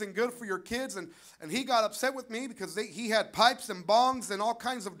 this isn't good for your kids. And he got upset with me because he had pipes and bongs and all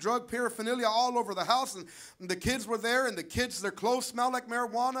kinds of drug paraphernalia all over the house. And the kids were there, and their clothes smelled like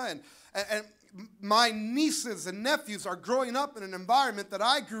marijuana. And my nieces and nephews are growing up in an environment that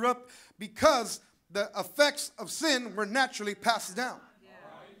I grew up because the effects of sin were naturally passed down.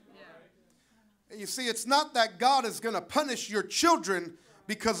 You see, it's not that God is going to punish your children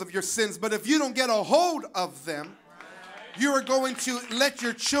because of your sins, but if you don't get a hold of them, you are going to let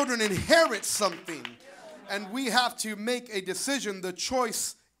your children inherit something. And we have to make a decision. The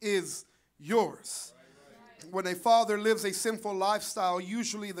choice is yours. When a father lives a sinful lifestyle,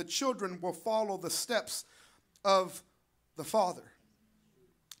 usually the children will follow the steps of the father.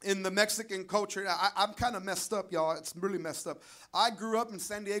 In the Mexican culture, I'm kind of messed up, y'all. It's really messed up. I grew up in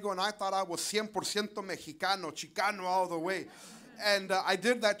San Diego, and I thought I was 100% Mexicano, Chicano all the way. And I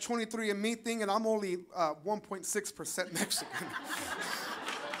did that 23andMe thing, and I'm only 1.6% Mexican.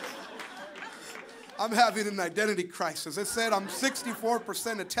 I'm having an identity crisis. It said I'm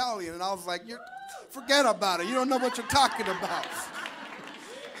 64% Italian, and I was like, forget about it. You don't know what you're talking about.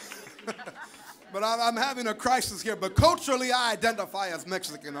 But I'm having a crisis here. But culturally, I identify as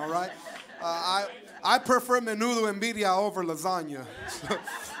Mexican, all right? I prefer menudo en birria over lasagna. So,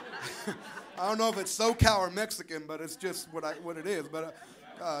 I don't know if it's SoCal or Mexican, but it's just what it is. But,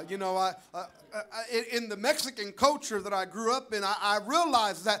 you know, in the Mexican culture that I grew up in, I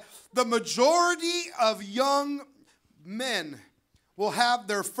realized that the majority of young men will have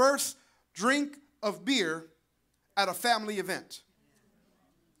their first drink of beer at a family event.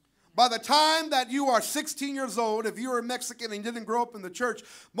 By the time that you are 16 years old, if you were Mexican and didn't grow up in the church,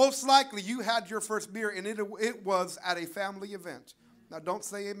 most likely you had your first beer, and it was at a family event. Now, don't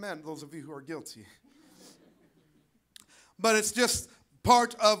say amen, those of you who are guilty. But it's just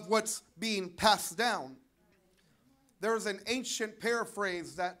part of what's being passed down. There's an ancient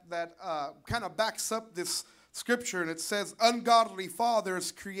paraphrase that kind of backs up this scripture, and it says, ungodly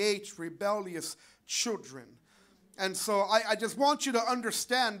fathers create rebellious children. And so I just want you to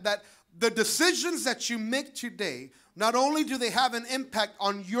understand that the decisions that you make today, not only do they have an impact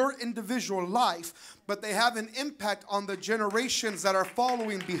on your individual life, but they have an impact on the generations that are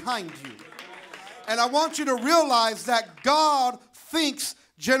following behind you. And I want you to realize that God thinks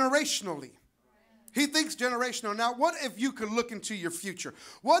generationally. He thinks generational. Now, what if you could look into your future?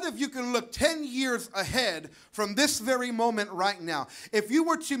 What if you can look 10 years ahead from this very moment right now? If you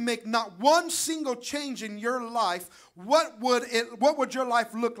were to make not one single change in your life, what would your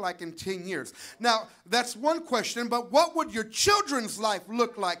life look like in 10 years? Now, that's one question, but what would your children's life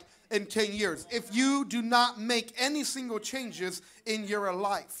look like in 10 years if you do not make any single changes in your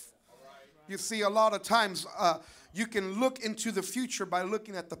life? You see, a lot of times you can look into the future by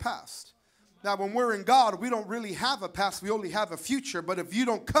looking at the past. Now, when we're in God, we don't really have a past. We only have a future. But if you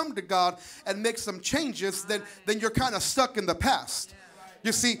don't come to God and make some changes, then you're kind of stuck in the past.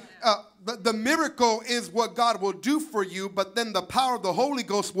 You see, the miracle is what God will do for you, but then the power of the Holy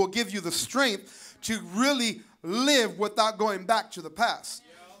Ghost will give you the strength to really live without going back to the past.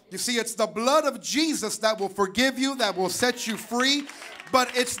 You see, it's the blood of Jesus that will forgive you, that will set you free, but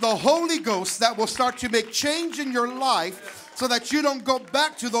it's the Holy Ghost that will start to make change in your life so that you don't go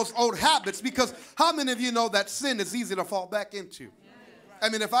back to those old habits. Because how many of you know that sin is easy to fall back into? I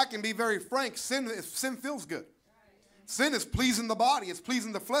mean, if I can be very frank, sin feels good. Sin is pleasing the body. It's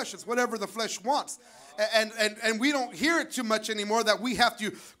pleasing the flesh. It's whatever the flesh wants. And we don't hear it too much anymore, that we have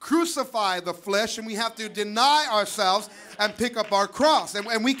to crucify the flesh and we have to deny ourselves and pick up our cross.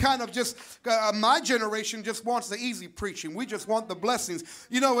 And we kind of just, my generation just wants the easy preaching. We just want the blessings.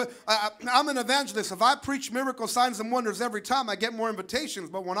 You know, I'm an evangelist. If I preach miracle signs and wonders every time, I get more invitations.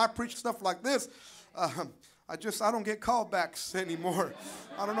 But when I preach stuff like this, I don't get callbacks anymore.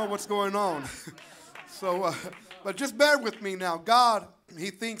 I don't know what's going on. So, but just bear with me now. God,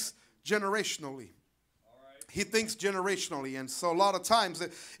 He thinks generationally. He thinks generationally. And so a lot of times,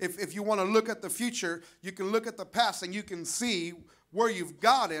 if you want to look at the future, you can look at the past and you can see where you've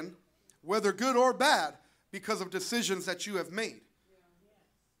gotten, whether good or bad, because of decisions that you have made.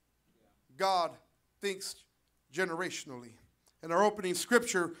 God thinks generationally. In our opening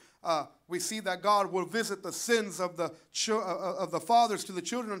scripture, we see that God will visit the sins of the fathers to the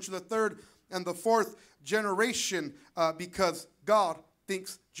children unto the third and the fourth generation, because God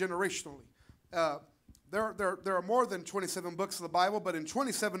thinks generationally. There are more than 27 books in the Bible, but in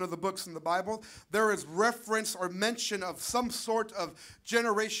 27 of the books in the Bible, there is reference or mention of some sort of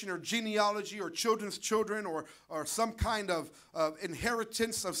generation or genealogy or children's children or some kind of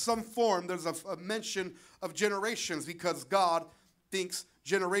inheritance of some form. There's a mention of generations because God thinks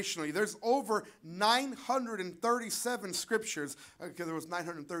generationally. There's over 937 scriptures, because there was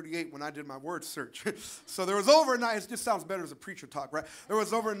 938 when I did my word search. So there was over it just sounds better as a preacher talk, right? There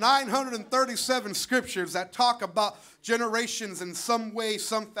was over 937 scriptures that talk about generations in some way,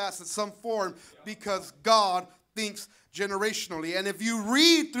 some facet, some form, because God thinks generationally. And if you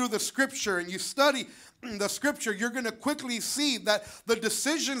read through the scripture and you study the scripture, you're going to quickly see that the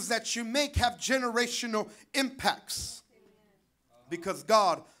decisions that you make have generational impacts, because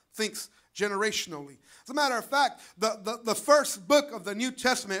God thinks generationally. As a matter of fact, the first book of the New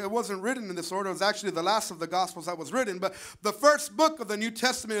Testament, it wasn't written in this order. It was actually the last of the Gospels that was written. But the first book of the New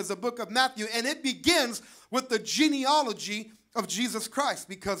Testament is the book of Matthew, and it begins with the genealogy of Jesus Christ,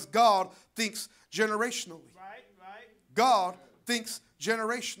 because God thinks generationally. God thinks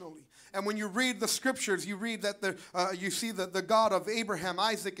generationally. And when you read the scriptures, you read that you see the God of Abraham,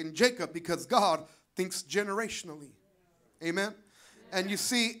 Isaac, and Jacob, because God thinks generationally. Amen? And you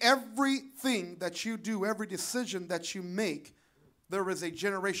see everything that you do, every decision that you make, there is a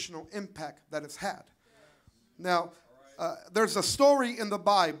generational impact that it's had. Now, there's a story in the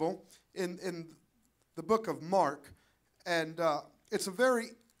Bible, in the book of Mark, and it's a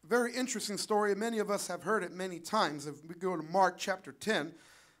very, very interesting story, and many of us have heard it many times. If we go to Mark chapter 10,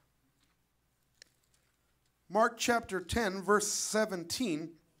 Mark chapter 10, verse 17,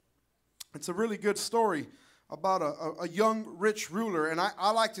 it's a really good story about a young rich ruler, and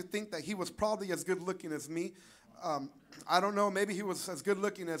I like to think that he was probably as good looking as me. I don't know, maybe he was as good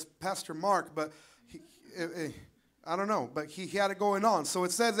looking as Pastor Mark, but I don't know, but he had it going on. So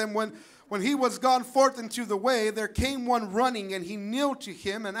it says, and when he was gone forth into the way, there came one running, and he kneeled to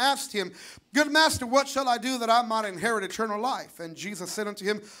him and asked him, Good master, what shall I do that I might inherit eternal life? And Jesus said unto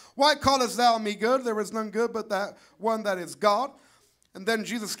him, Why callest thou me good? There is none good but that one that is God. And then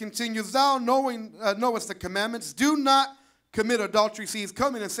Jesus continues, Thou knowest the commandments, do not commit adultery. See, he's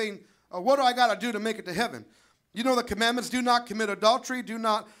coming and saying, what do I got to do to make it to heaven? You know the commandments, do not commit adultery, do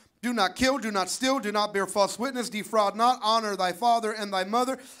not kill, do not steal, do not bear false witness, defraud not, honor thy father and thy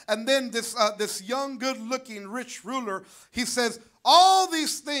mother. And then this young, good-looking, rich ruler, he says, all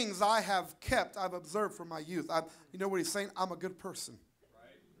these things I have kept, I've observed from my youth. You know what he's saying? I'm a good person.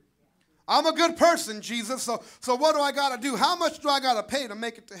 I'm a good person, Jesus, so what do I got to do? How much do I got to pay to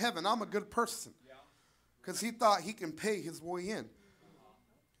make it to heaven? I'm a good person. Because he thought he can pay his way in.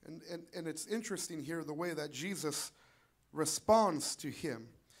 And it's interesting here the way that Jesus responds to him.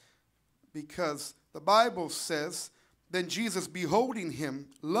 Because the Bible says, then Jesus, beholding him,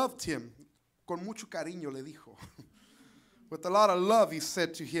 loved him. Con mucho cariño le dijo. With a lot of love he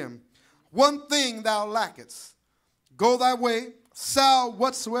said to him, One thing thou lackest. Go thy way, sell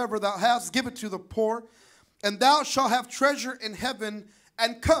whatsoever thou hast, give it to the poor, and thou shalt have treasure in heaven,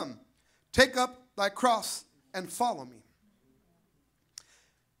 and come, take up thy cross and follow me.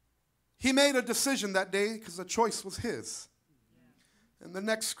 He made a decision that day because the choice was his. In the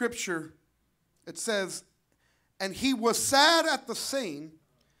next scripture, it says, and he was sad at the saying,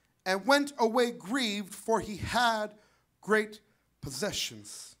 and went away grieved, for he had great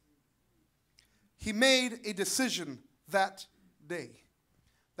possessions. He made a decision that day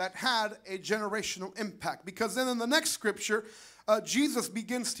that had a generational impact. Because then in the next scripture, Jesus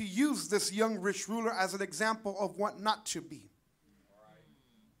begins to use this young rich ruler as an example of what not to be.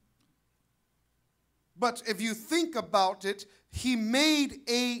 But if you think about it, he made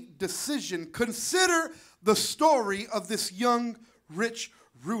a decision. Consider the story of this young rich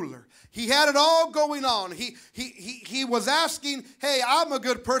ruler. He had it all going on. He was asking, hey, I'm a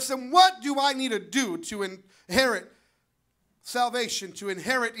good person. What do I need to do to inherit salvation, to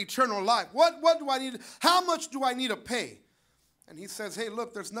inherit eternal life? What do I need? How much do I need to pay? And he says, hey,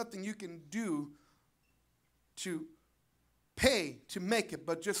 look, there's nothing you can do to pay to make it,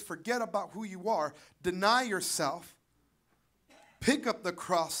 but just forget about who you are. Deny yourself. Pick up the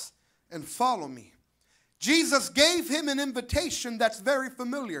cross and follow me. Jesus gave him an invitation that's very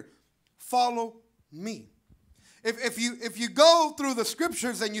familiar. Follow me. If you go through the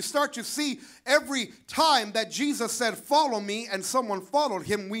scriptures and you start to see every time that Jesus said, follow me, and someone followed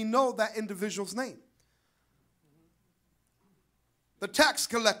him, we know that individual's name. The tax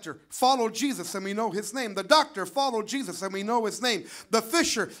collector followed Jesus, and we know his name. The doctor followed Jesus, and we know his name. The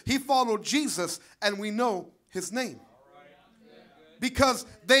fisher, he followed Jesus, and we know his name. Because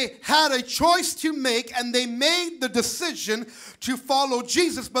they had a choice to make, and they made the decision to follow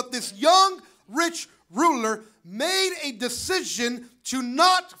Jesus. But this young, rich ruler made a decision to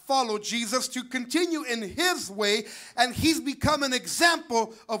not follow Jesus, to continue in his way, and he's become an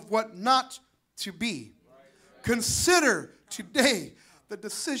example of what not to be. Consider today the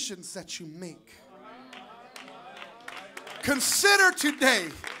decisions that you make. Consider today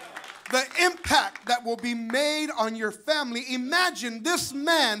the impact that will be made on your family. Imagine this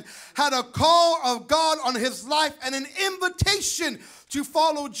man had a call of God on his life and an invitation to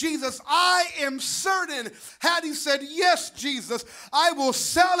follow Jesus. I am certain, had he said, yes, Jesus, I will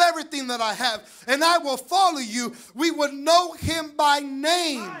sell everything that I have and I will follow you, we would know him by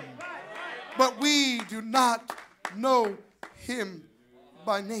name. But we do not know him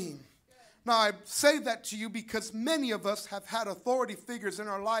by name. Now, I say that to you because many of us have had authority figures in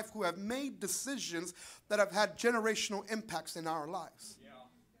our life who have made decisions that have had generational impacts in our lives.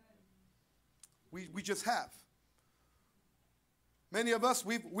 We just have. Many of us,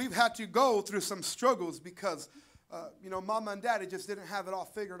 we've had to go through some struggles because, mama and daddy just didn't have it all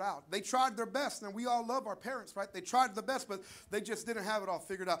figured out. They tried their best, and we all love our parents, right? They tried the best, but they just didn't have it all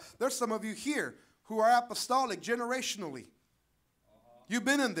figured out. There's some of you here who are apostolic generationally. You've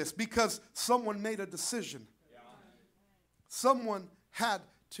been in this because someone made a decision. Someone had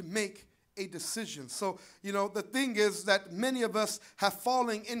to make a decision. So, the thing is that many of us have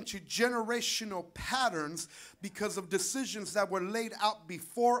fallen into generational patterns because of decisions that were laid out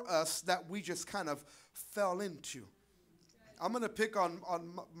before us that we just kind of fell into. I'm going to pick on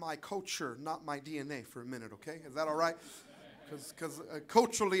my culture, not my DNA for a minute, okay? Is that all right? Because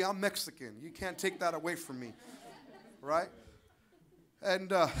culturally, I'm Mexican. You can't take that away from me, right?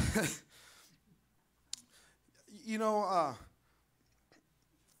 And, I'm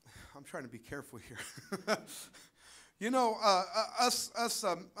trying to be careful here. Us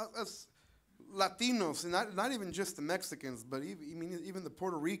Latinos, and not even just the Mexicans, but even the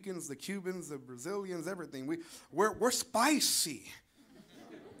Puerto Ricans, the Cubans, the Brazilians, everything. We're spicy.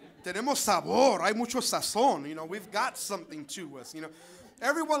 Tenemos sabor. Hay mucho sazón. We've got something to us.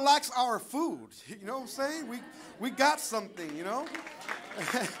 Everyone likes our food. You know what I'm saying? We got something.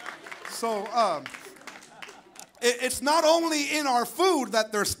 So it's not only in our food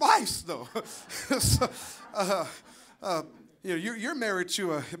that there's spice, though. So, you're married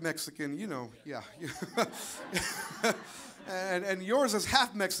to a Mexican, yeah. and yours is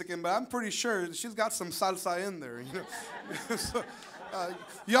half Mexican, but I'm pretty sure she's got some salsa in there. So,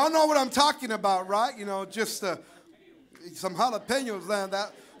 y'all know what I'm talking about, right? Just some jalapenos.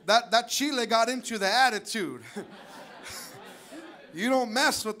 That chile got into the attitude. You don't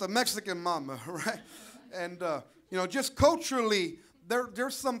mess with the Mexican mama, right? And, just culturally,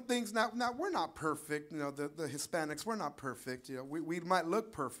 there's some things. Now we're not perfect. The Hispanics, we're not perfect. We might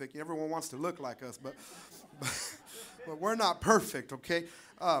look perfect. Everyone wants to look like us, but we're not perfect, okay?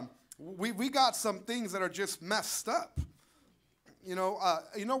 We got some things that are just messed up.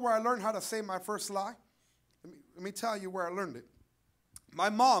 Where I learned how to say my first lie? Let me tell you where I learned it. My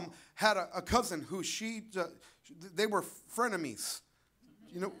mom had a cousin who they were frenemies.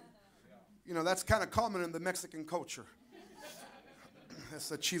 That's kind of common in the Mexican culture.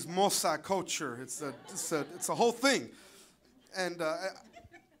 It's a chismosa culture. It's a whole thing. And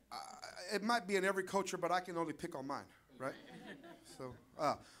it might be in every culture, but I can only pick on mine, right?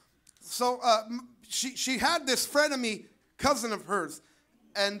 So she had this frenemy cousin of hers,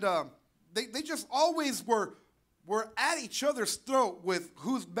 and they just always were at each other's throat with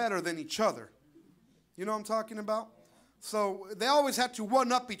who's better than each other. You know what I'm talking about? So they always had to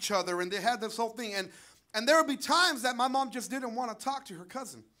one-up each other, and they had this whole thing. And there would be times that my mom just didn't want to talk to her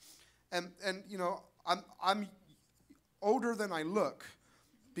cousin. And I'm older than I look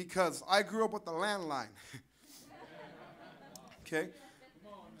because I grew up with the landline. Okay?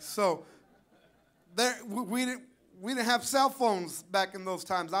 So we didn't have cell phones back in those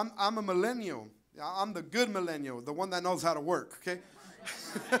times. I'm a millennial. I'm the good millennial, the one that knows how to work, okay?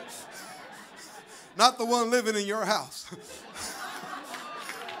 Not the one living in your house.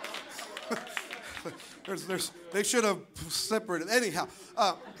 They should have separated. Anyhow,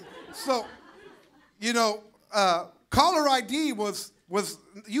 caller ID was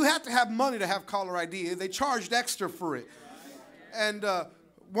you had to have money to have caller ID. They charged extra for it. And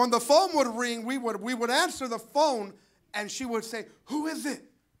when the phone would ring, we would answer the phone, and she would say, "Who is it?"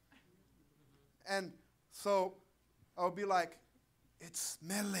 And so I would be like, "It's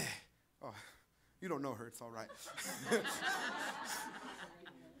Mele." Oh, you don't know her, it's all right.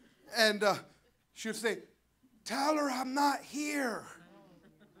 And she would say, "Tell her I'm not here."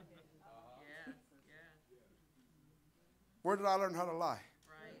 Where did I learn how to lie?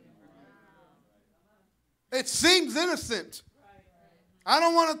 It seems innocent. I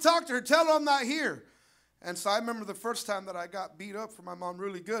don't want to talk to her. Tell her I'm not here. And so I remember the first time that I got beat up for my mom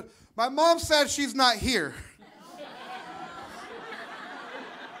really good. My mom said she's not here.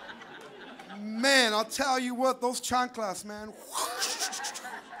 Man, I'll tell you what, those chanclas, man.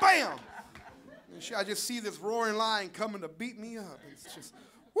 Bam! I just see this roaring lion coming to beat me up. It's just,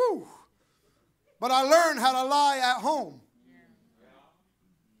 whoo. But I learned how to lie at home.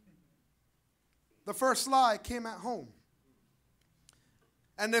 The first lie came at home.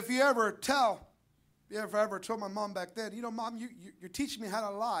 And if you ever told my mom back then, you know, Mom, you're teaching me how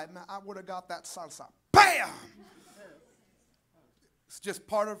to lie, man, I would have got that salsa. Bam! It's just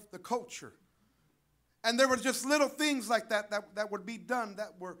part of the culture. And there were just little things like that would be done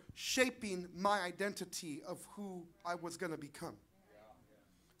that were shaping my identity of who I was going to become.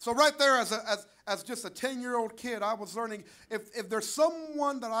 So right there, as just a 10-year-old kid, I was learning if there's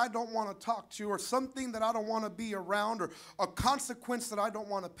someone that I don't want to talk to or something that I don't want to be around or a consequence that I don't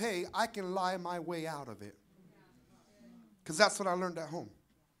want to pay, I can lie my way out of it. Because that's what I learned at home.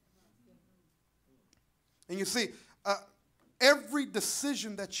 And you see, every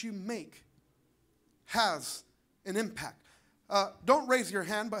decision that you make has an impact. Don't raise your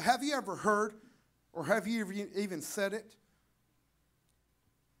hand, but have you ever heard or have you even said it?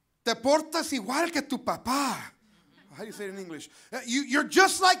 Te portas igual que tu papá. How do you say it in English? You're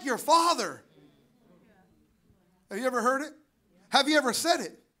just like your father. Have you ever heard it? Have you ever said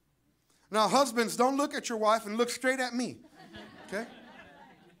it? Now, husbands, don't look at your wife and look straight at me. Okay?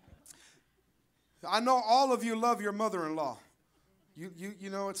 I know all of you love your mother-in-law. You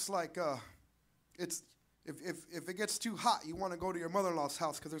know, it's like, if it gets too hot, you want to go to your mother-in-law's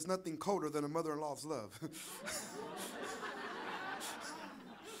house because there's nothing colder than a mother-in-law's love.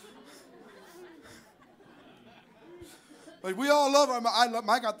 But we all love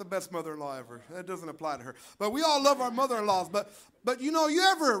I got the best mother-in-law ever. That doesn't apply to her. But we all love our mother-in-laws. But you know, you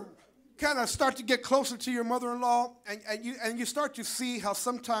ever kind of start to get closer to your mother-in-law and you start to see how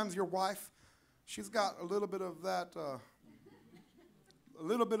sometimes your wife, she's got a little bit of that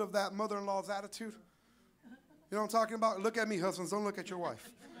mother-in-law's attitude. You know what I'm talking about? Look at me, husbands. Don't look at your wife.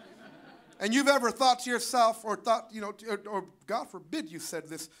 And you've ever thought to yourself or thought, you know, or God forbid you said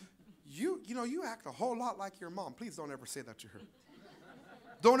this, you know, you act a whole lot like your mom. Please don't ever say that to her.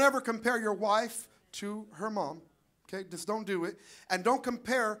 Don't ever compare your wife to her mom, okay? Just don't do it. And don't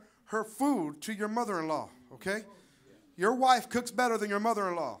compare her food to your mother-in-law, okay? Your wife cooks better than your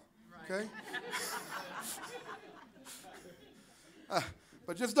mother-in-law, okay?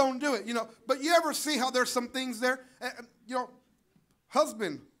 But just don't do it, you know. But you ever see how there's some things there? You know,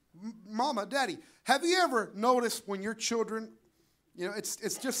 husband, mama, daddy, have you ever noticed when your children, you know,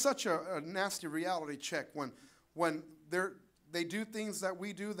 it's just such a nasty reality check when they do things that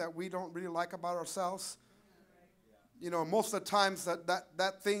we do that we don't really like about ourselves. You know, most of the times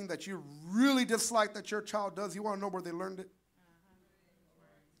that thing that you really dislike that your child does, you want to know where they learned it?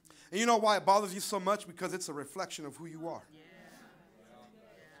 And you know why it bothers you so much? Because it's a reflection of who you are.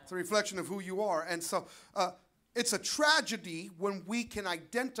 It's a reflection of who you are. And so it's a tragedy when we can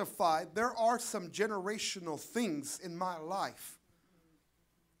identify there are some generational things in my life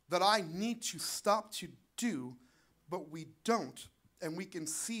that I need to stop to do, but we don't. And we can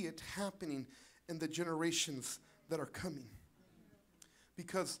see it happening in the generations that are coming.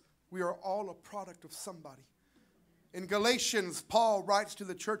 Because we are all a product of somebody. In Galatians, Paul writes to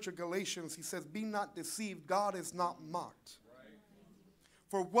the church of Galatians, he says, be not deceived, God is not mocked.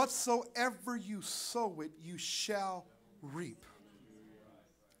 For whatsoever you sow it, you shall reap.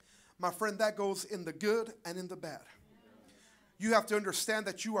 My friend, that goes in the good and in the bad. You have to understand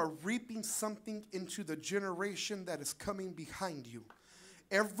that you are reaping something into the generation that is coming behind you.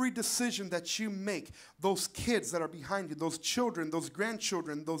 Every decision that you make, those kids that are behind you, those children, those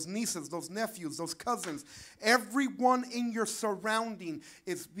grandchildren, those nieces, those nephews, those cousins, everyone in your surrounding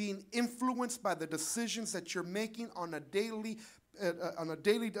is being influenced by the decisions that you're making on the daily. That's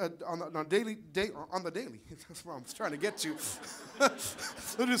what I'm trying to get to.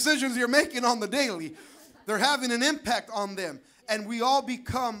 The decisions you're making on the daily, they're having an impact on them. And we all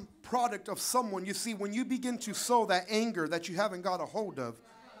become product of someone. You see, when you begin to sow that anger that you haven't got a hold of,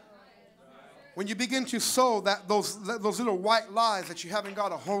 when you begin to sow those little white lies that you haven't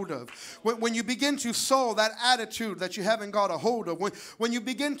got a hold of, when you begin to sow that attitude that you haven't got a hold of, when you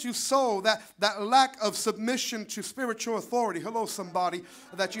begin to sow that lack of submission to spiritual authority, hello somebody,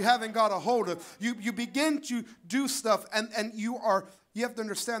 that you haven't got a hold of, you begin to do stuff and you have to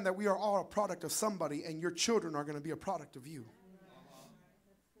understand that we are all a product of somebody and your children are going to be a product of you.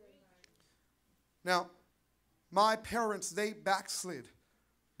 Now, my parents, they backslid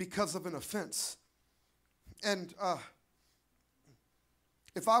because of an offense. And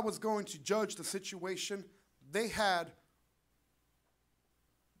if I was going to judge the situation, they had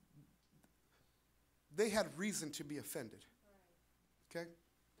reason to be offended. Okay?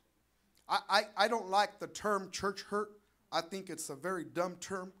 I don't like the term church hurt. I think it's a very dumb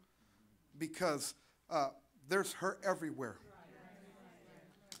term because there's hurt everywhere.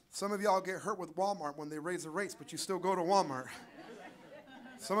 Some of y'all get hurt with Walmart when they raise the rates, but you still go to Walmart.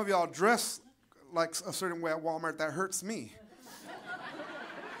 Some of y'all dress like a certain way at Walmart. That hurts me.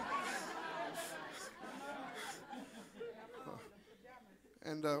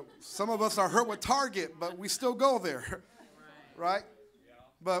 And some of us are hurt with Target, but we still go there, right?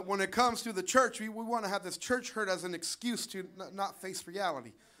 But when it comes to the church, we want to have this church hurt as an excuse to not face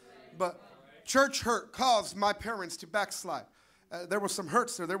reality. But church hurt caused my parents to backslide. There was some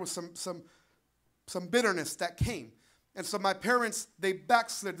hurts there. There was some bitterness that came. And so my parents, they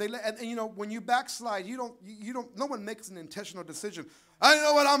backslid. And you know, when you backslide, you don't, no one makes an intentional decision. I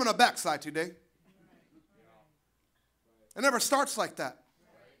know what, I'm going to backslide today. It never starts like that.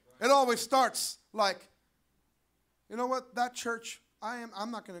 It always starts like, you know what, that church, I'm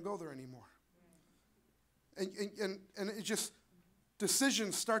not going to go there anymore. And it just,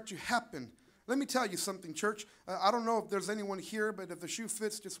 decisions start to happen. Let me tell you something, church. I don't know if there's anyone here, but if the shoe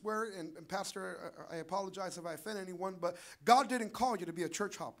fits, just wear it. And Pastor, I apologize if I offend anyone, but God didn't call you to be a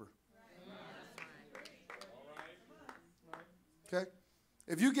church hopper. Okay?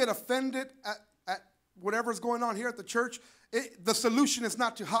 If you get offended at whatever's going on here at the church, the solution is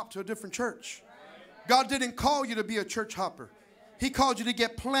not to hop to a different church. God didn't call you to be a church hopper. He called you to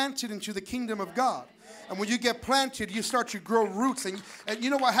get planted into the kingdom of God. And when you get planted, you start to grow roots. And you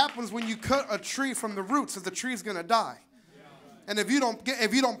know what happens when you cut a tree from the roots is the tree's going to die. And if you don't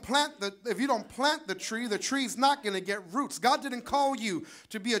plant the tree's not going to get roots. God didn't call you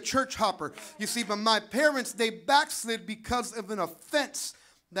to be a church hopper. You see, but my parents, they backslid because of an offense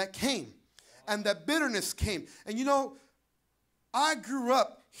that came. And that bitterness came. And you know, I grew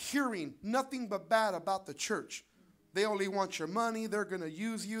up hearing nothing but bad about the church. They only want your money. They're going to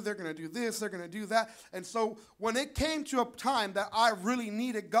use you. They're going to do this. They're going to do that. And so when it came to a time that I really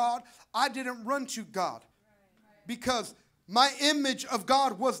needed God, I didn't run to God. Because my image of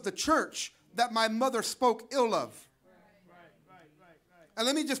God was the church that my mother spoke ill of. And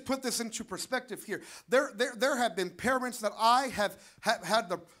let me just put this into perspective here. There have been parents that I have had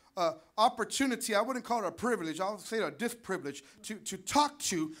the opportunity, I wouldn't call it a privilege, I would say a disprivilege, to talk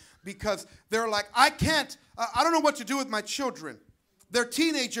to, because they're like, I don't know what to do with my children. They're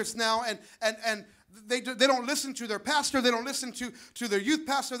teenagers now, and they don't listen to their pastor. They don't listen to their youth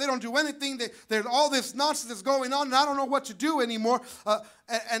pastor. They don't do anything. There's all this nonsense that's going on, and I don't know what to do anymore.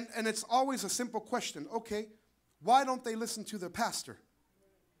 And it's always a simple question. Okay, why don't they listen to their pastor?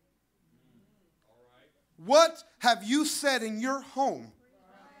 What have you said in your home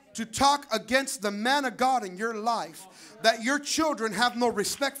to talk against the man of God in your life that your children have no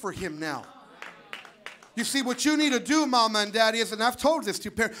respect for him now? You see, what you need to do, mama and daddy, is, and I've told this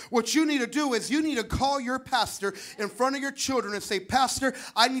to parents, what you need to do is you need to call your pastor in front of your children and say, Pastor,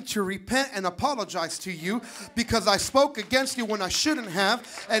 I need to repent and apologize to you because I spoke against you when I shouldn't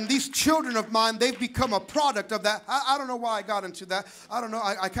have. And these children of mine, they've become a product of that. I don't know why I got into that. I don't know.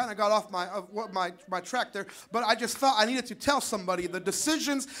 I kind of got off my track there. But I just thought I needed to tell somebody the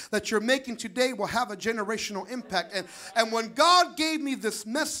decisions that you're making today will have a generational impact. And when God gave me this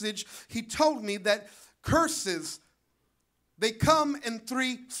message, he told me that curses, they come in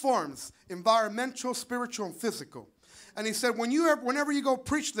three forms: environmental, spiritual, and physical. And he said, whenever you go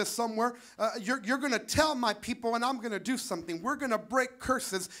preach this somewhere, you're going to tell my people, and I'm going to do something. We're going to break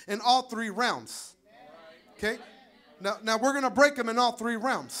curses in all three realms. Okay? Now we're going to break them in all three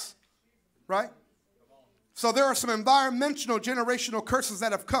realms. Right? So there are some environmental, generational curses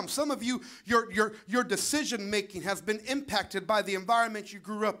that have come. Some of you, your decision-making has been impacted by the environment you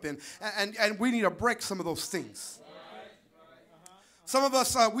grew up in. And we need to break some of those things. Some of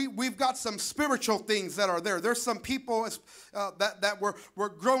us, we've got some spiritual things that are there. There's some people that were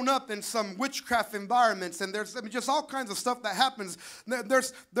grown up in some witchcraft environments. And there's just all kinds of stuff that happens.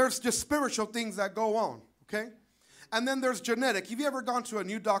 There's just spiritual things that go on. Okay? And then there's genetic. Have you ever gone to a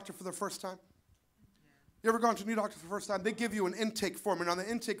new doctor for the first time? You ever gone to a new doctor for the first time? They give you an intake form, and on the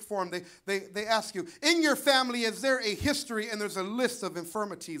intake form, they ask you, in your family, is there a history? And there's a list of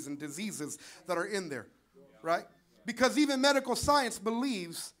infirmities and diseases that are in there, right? Because even medical science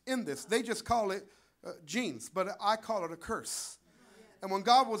believes in this. They just call it genes, but I call it a curse. And when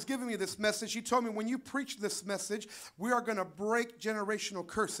God was giving me this message, he told me, when you preach this message, we are going to break generational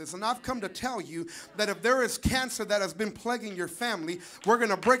curses. And I've come to tell you that if there is cancer that has been plaguing your family, we're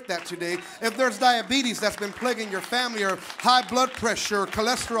going to break that today. If there's diabetes that's been plaguing your family, or high blood pressure, or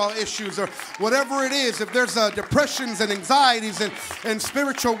cholesterol issues, or whatever it is, if there's depressions and anxieties and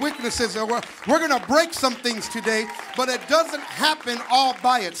spiritual weaknesses, we're going to break some things today, but it doesn't happen all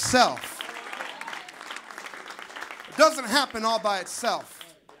by itself. Doesn't happen all by itself.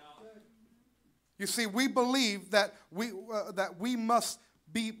 You see, we believe that we must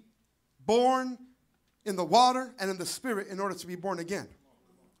be born in the water and in the Spirit in order to be born again,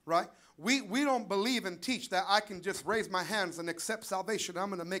 right? We don't believe and teach that I can just raise my hands and accept salvation. I'm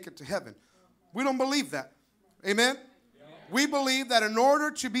going to make it to heaven. We don't believe that. Amen? We believe that in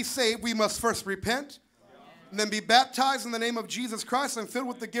order to be saved, we must first repent, and then be baptized in the name of Jesus Christ and filled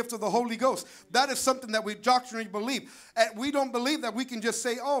with the gift of the Holy Ghost. That is something that we doctrinally believe. And we don't believe that we can just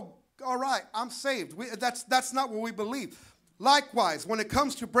say, oh, all right, I'm saved. That's not what we believe. Likewise, when it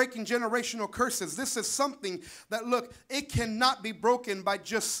comes to breaking generational curses, this is something that, look, it cannot be broken by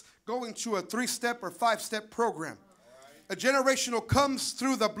just going to a 3-step or 5-step program. A generational comes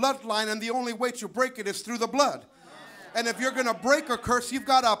through the bloodline, and the only way to break it is through the blood. And if you're going to break a curse, you've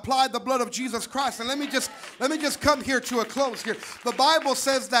got to apply the blood of Jesus Christ. And let me just come here to a close here. The Bible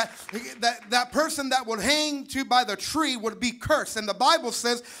says that person that would hang by the tree would be cursed. And the Bible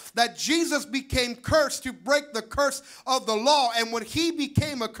says that Jesus became cursed to break the curse of the law. And when he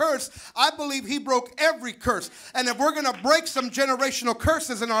became a curse, I believe he broke every curse. And if we're going to break some generational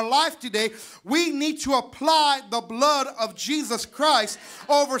curses in our life today, we need to apply the blood of Jesus Christ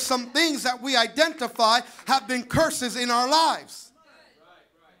over some things that we identify have been curses in our lives.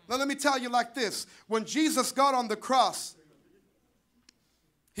 Now let me tell you like this. When Jesus got on the cross,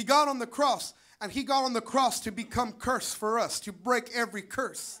 he got on the cross, and he got on the cross to become cursed for us, to break every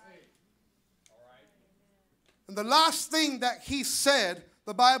curse. And the last thing that he said,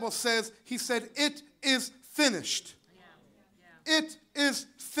 the Bible says, he said, it is finished. It is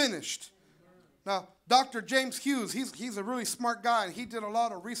finished. Now, Dr. James Hughes, he's a really smart guy, and he did a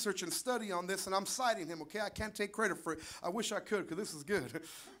lot of research and study on this, and I'm citing him, okay? I can't take credit for it. I wish I could, because this is good.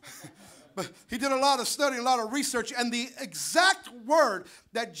 But he did a lot of study, a lot of research, and the exact word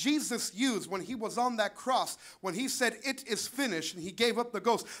that Jesus used when he was on that cross, when he said, it is finished, and he gave up the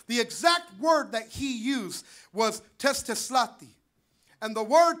ghost, the exact word that he used was testeslati. And the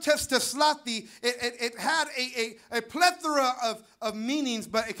word testeslati, it had a plethora of meanings,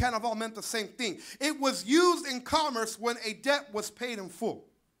 but it kind of all meant the same thing. It was used in commerce when a debt was paid in full.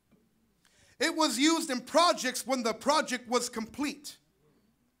 It was used in projects when the project was complete.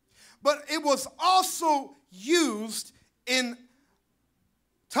 But it was also used in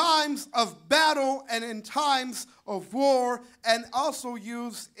times of battle and in times of war, and also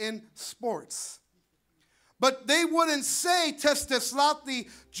used in sports. But they wouldn't say testeslati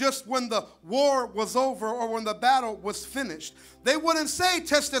just when the war was over or when the battle was finished. They wouldn't say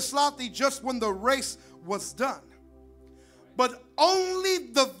testeslati just when the race was done. But only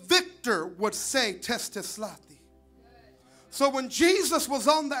the victor would say testeslati. So when Jesus was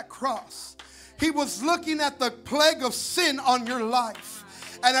on that cross, he was looking at the plague of sin on your life,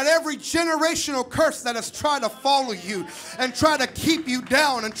 and at every generational curse that has tried to follow you and try to keep you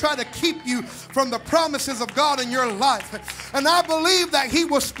down and try to keep you from the promises of God in your life. And I believe that he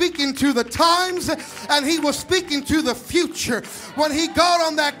was speaking to the times and he was speaking to the future. When he got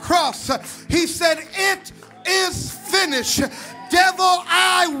on that cross, he said, it is finished. Devil,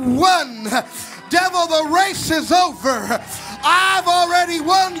 I won. Devil, the race is over. I've already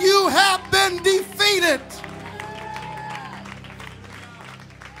won. You have been defeated.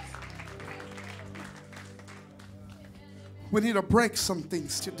 We need to break some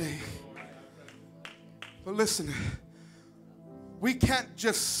things today. But listen, we can't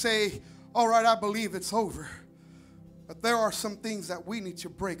just say, all right, I believe it's over. But there are some things that we need to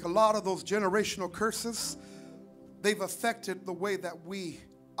break. A lot of those generational curses, they've affected the way that we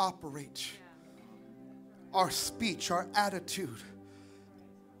operate, our speech, our attitude.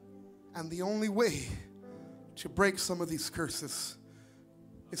 And the only way to break some of these curses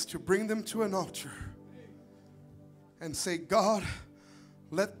is to bring them to an altar and say, God,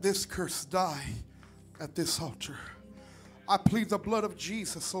 let this curse die at this altar. I plead the blood of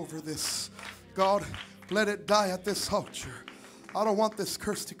Jesus over this. God, let it die at this altar. I don't want this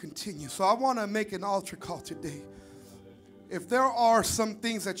curse to continue. So I want to make an altar call today. If there are some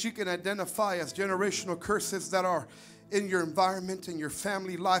things that you can identify as generational curses that are in your environment, in your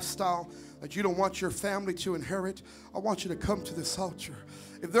family lifestyle, that you don't want your family to inherit, I want you to come to this altar.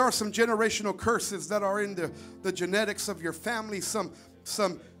 If there are some generational curses that are in the genetics of your family, some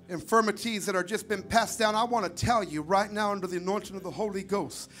infirmities that are just been passed down, I want to tell you right now under the anointing of the Holy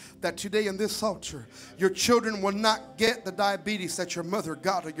Ghost that today in this altar, your children will not get the diabetes that your mother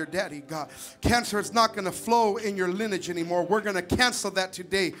got or your daddy got. Cancer is not going to flow in your lineage anymore. We're going to cancel that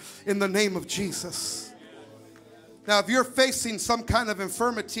today in the name of Jesus. Now, if you're facing some kind of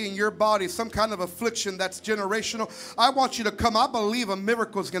infirmity in your body, some kind of affliction that's generational, I want you to come. I believe a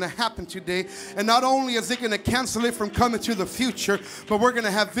miracle is going to happen today. And not only is it going to cancel it from coming to the future, but we're going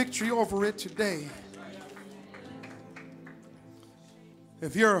to have victory over it today.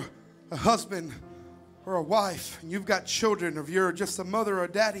 If you're a husband or a wife and you've got children, if you're just a mother or a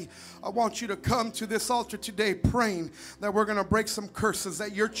daddy, I want you to come to this altar today praying that we're going to break some curses,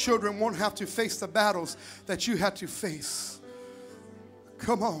 that your children won't have to face the battles that you had to face.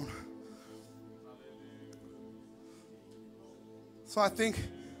 Come on. So I think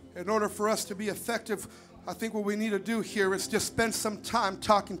in order for us to be effective, I think what we need to do here is just spend some time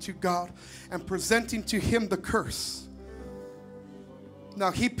talking to God and presenting to Him the curse. Now,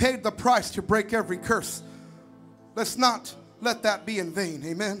 He paid the price to break every curse. Let's not let that be in vain.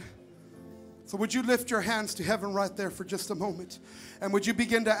 Amen. So would you lift your hands to heaven right there for just a moment? And would you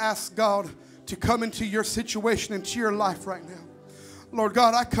begin to ask God to come into your situation, into your life right now? Lord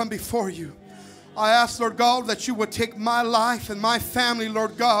God, I come before you. I ask, Lord God, that you would take my life and my family,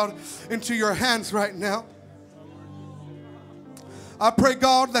 Lord God, into your hands right now. I pray,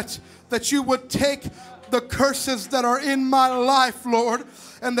 God, that you would take the curses that are in my life, Lord,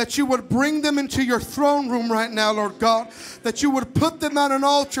 and that you would bring them into your throne room right now, Lord God, that you would put them on an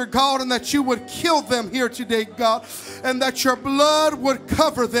altar, God, and that you would kill them here today, God, and that your blood would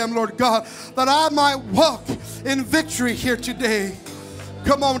cover them, Lord God, that I might walk in victory here today.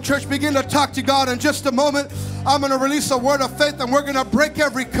 Come on, church, begin to talk to God in just a moment. I'm going to release a word of faith, and we're going to break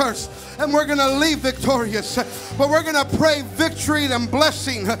every curse, and we're going to leave victorious. But we're going to pray victory and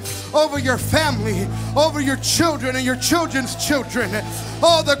blessing over your family, over your children and your children's children.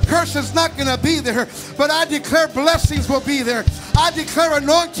 Oh, the curse is not going to be there, but I declare blessings will be there. I declare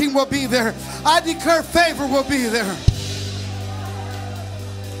anointing will be there. I declare favor will be there.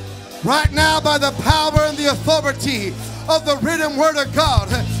 Right now, by the power and the authority of the written word of God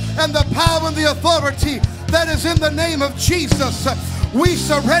and the power and the authority that is in the name of Jesus, we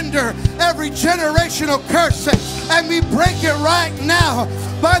surrender every generational curse and we break it right now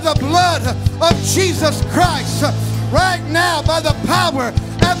by the blood of Jesus Christ. Right now, by the power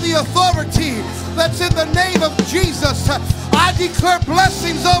and the authority that's in the name of Jesus, I declare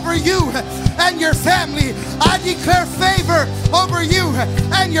blessings over you and your family. I declare favor over you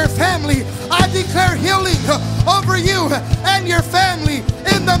and your family. I declare healing over you and your family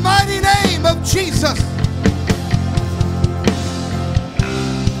in the mighty name of Jesus.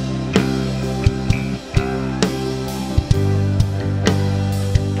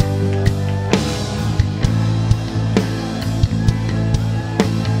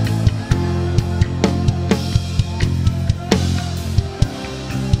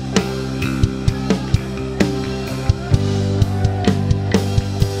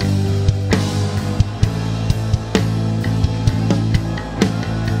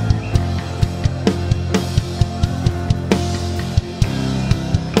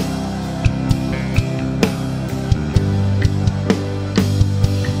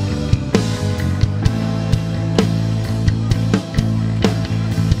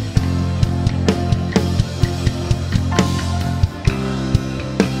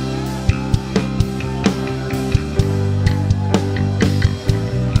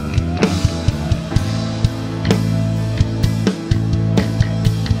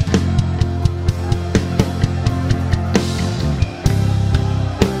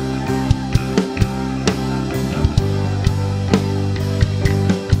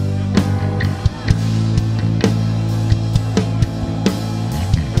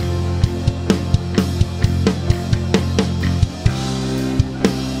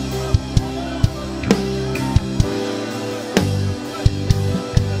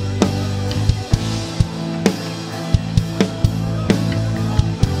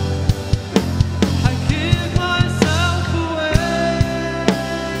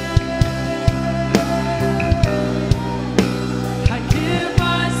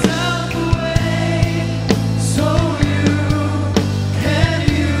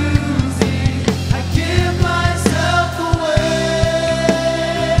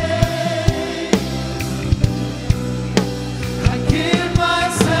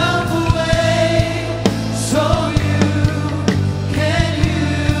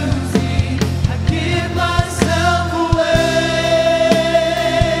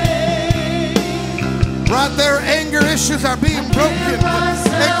 Issues are being broken.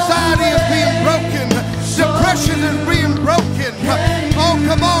 Anxiety is being broken. Depression is being broken. Oh,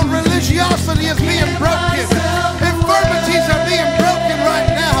 come on. Religiosity is being broken. Infirmities are being broken right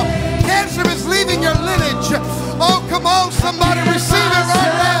now. Cancer is leaving your lineage. Oh, come on. Somebody receive it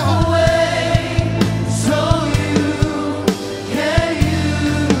right now.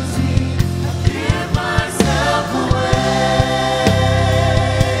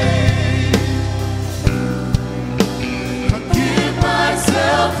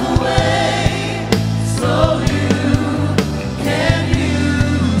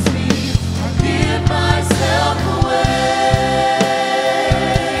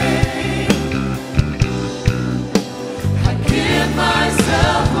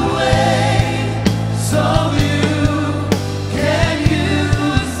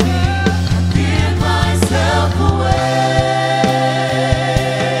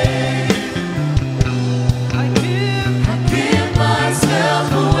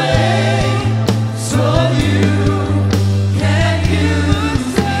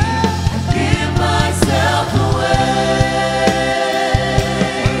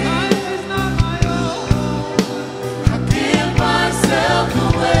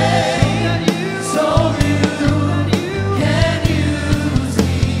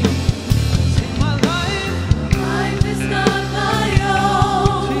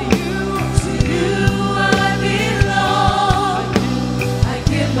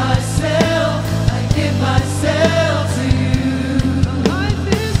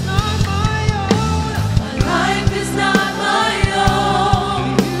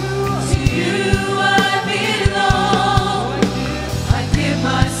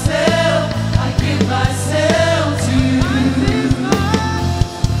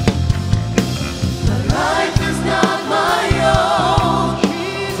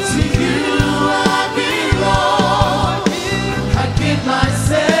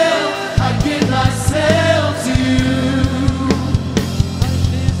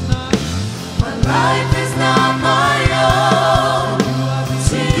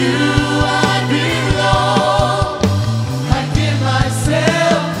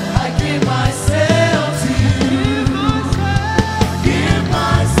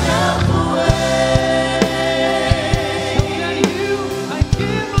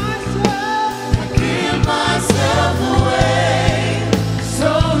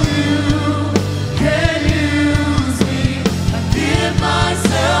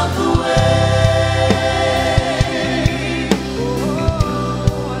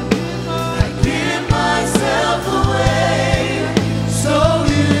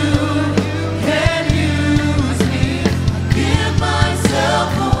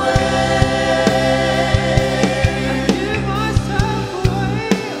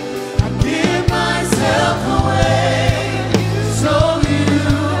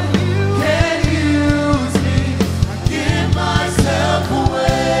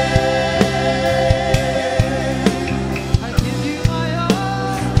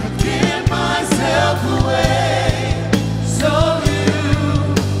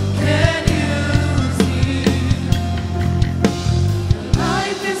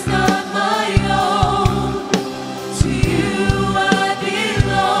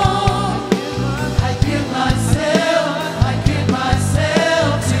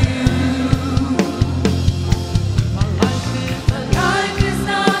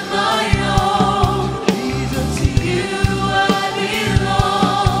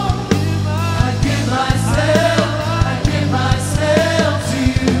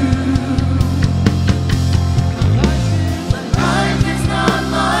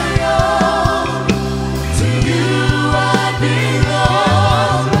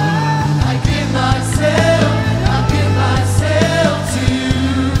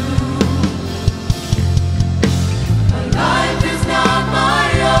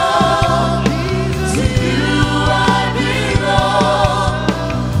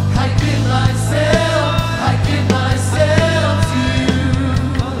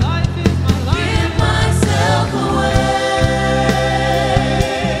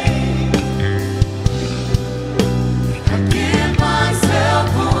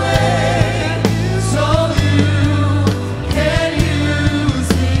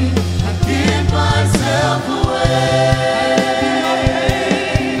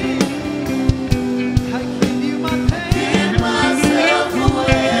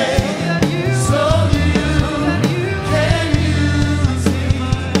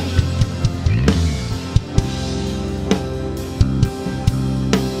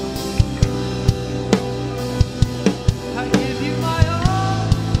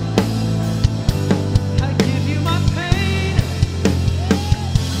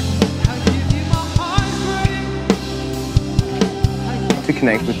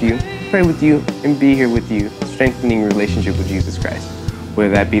 connect with you, pray with you, and be here with you, strengthening your relationship with Jesus Christ.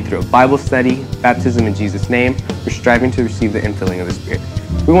 Whether that be through a Bible study, baptism in Jesus' name, or striving to receive the infilling of the Spirit.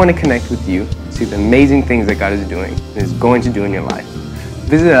 We want to connect with you, see the amazing things that God is doing and is going to do in your life.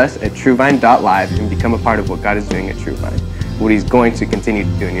 Visit us at TrueVine.live and become a part of what God is doing at TrueVine, what He's going to continue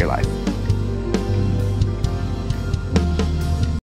to do in your life.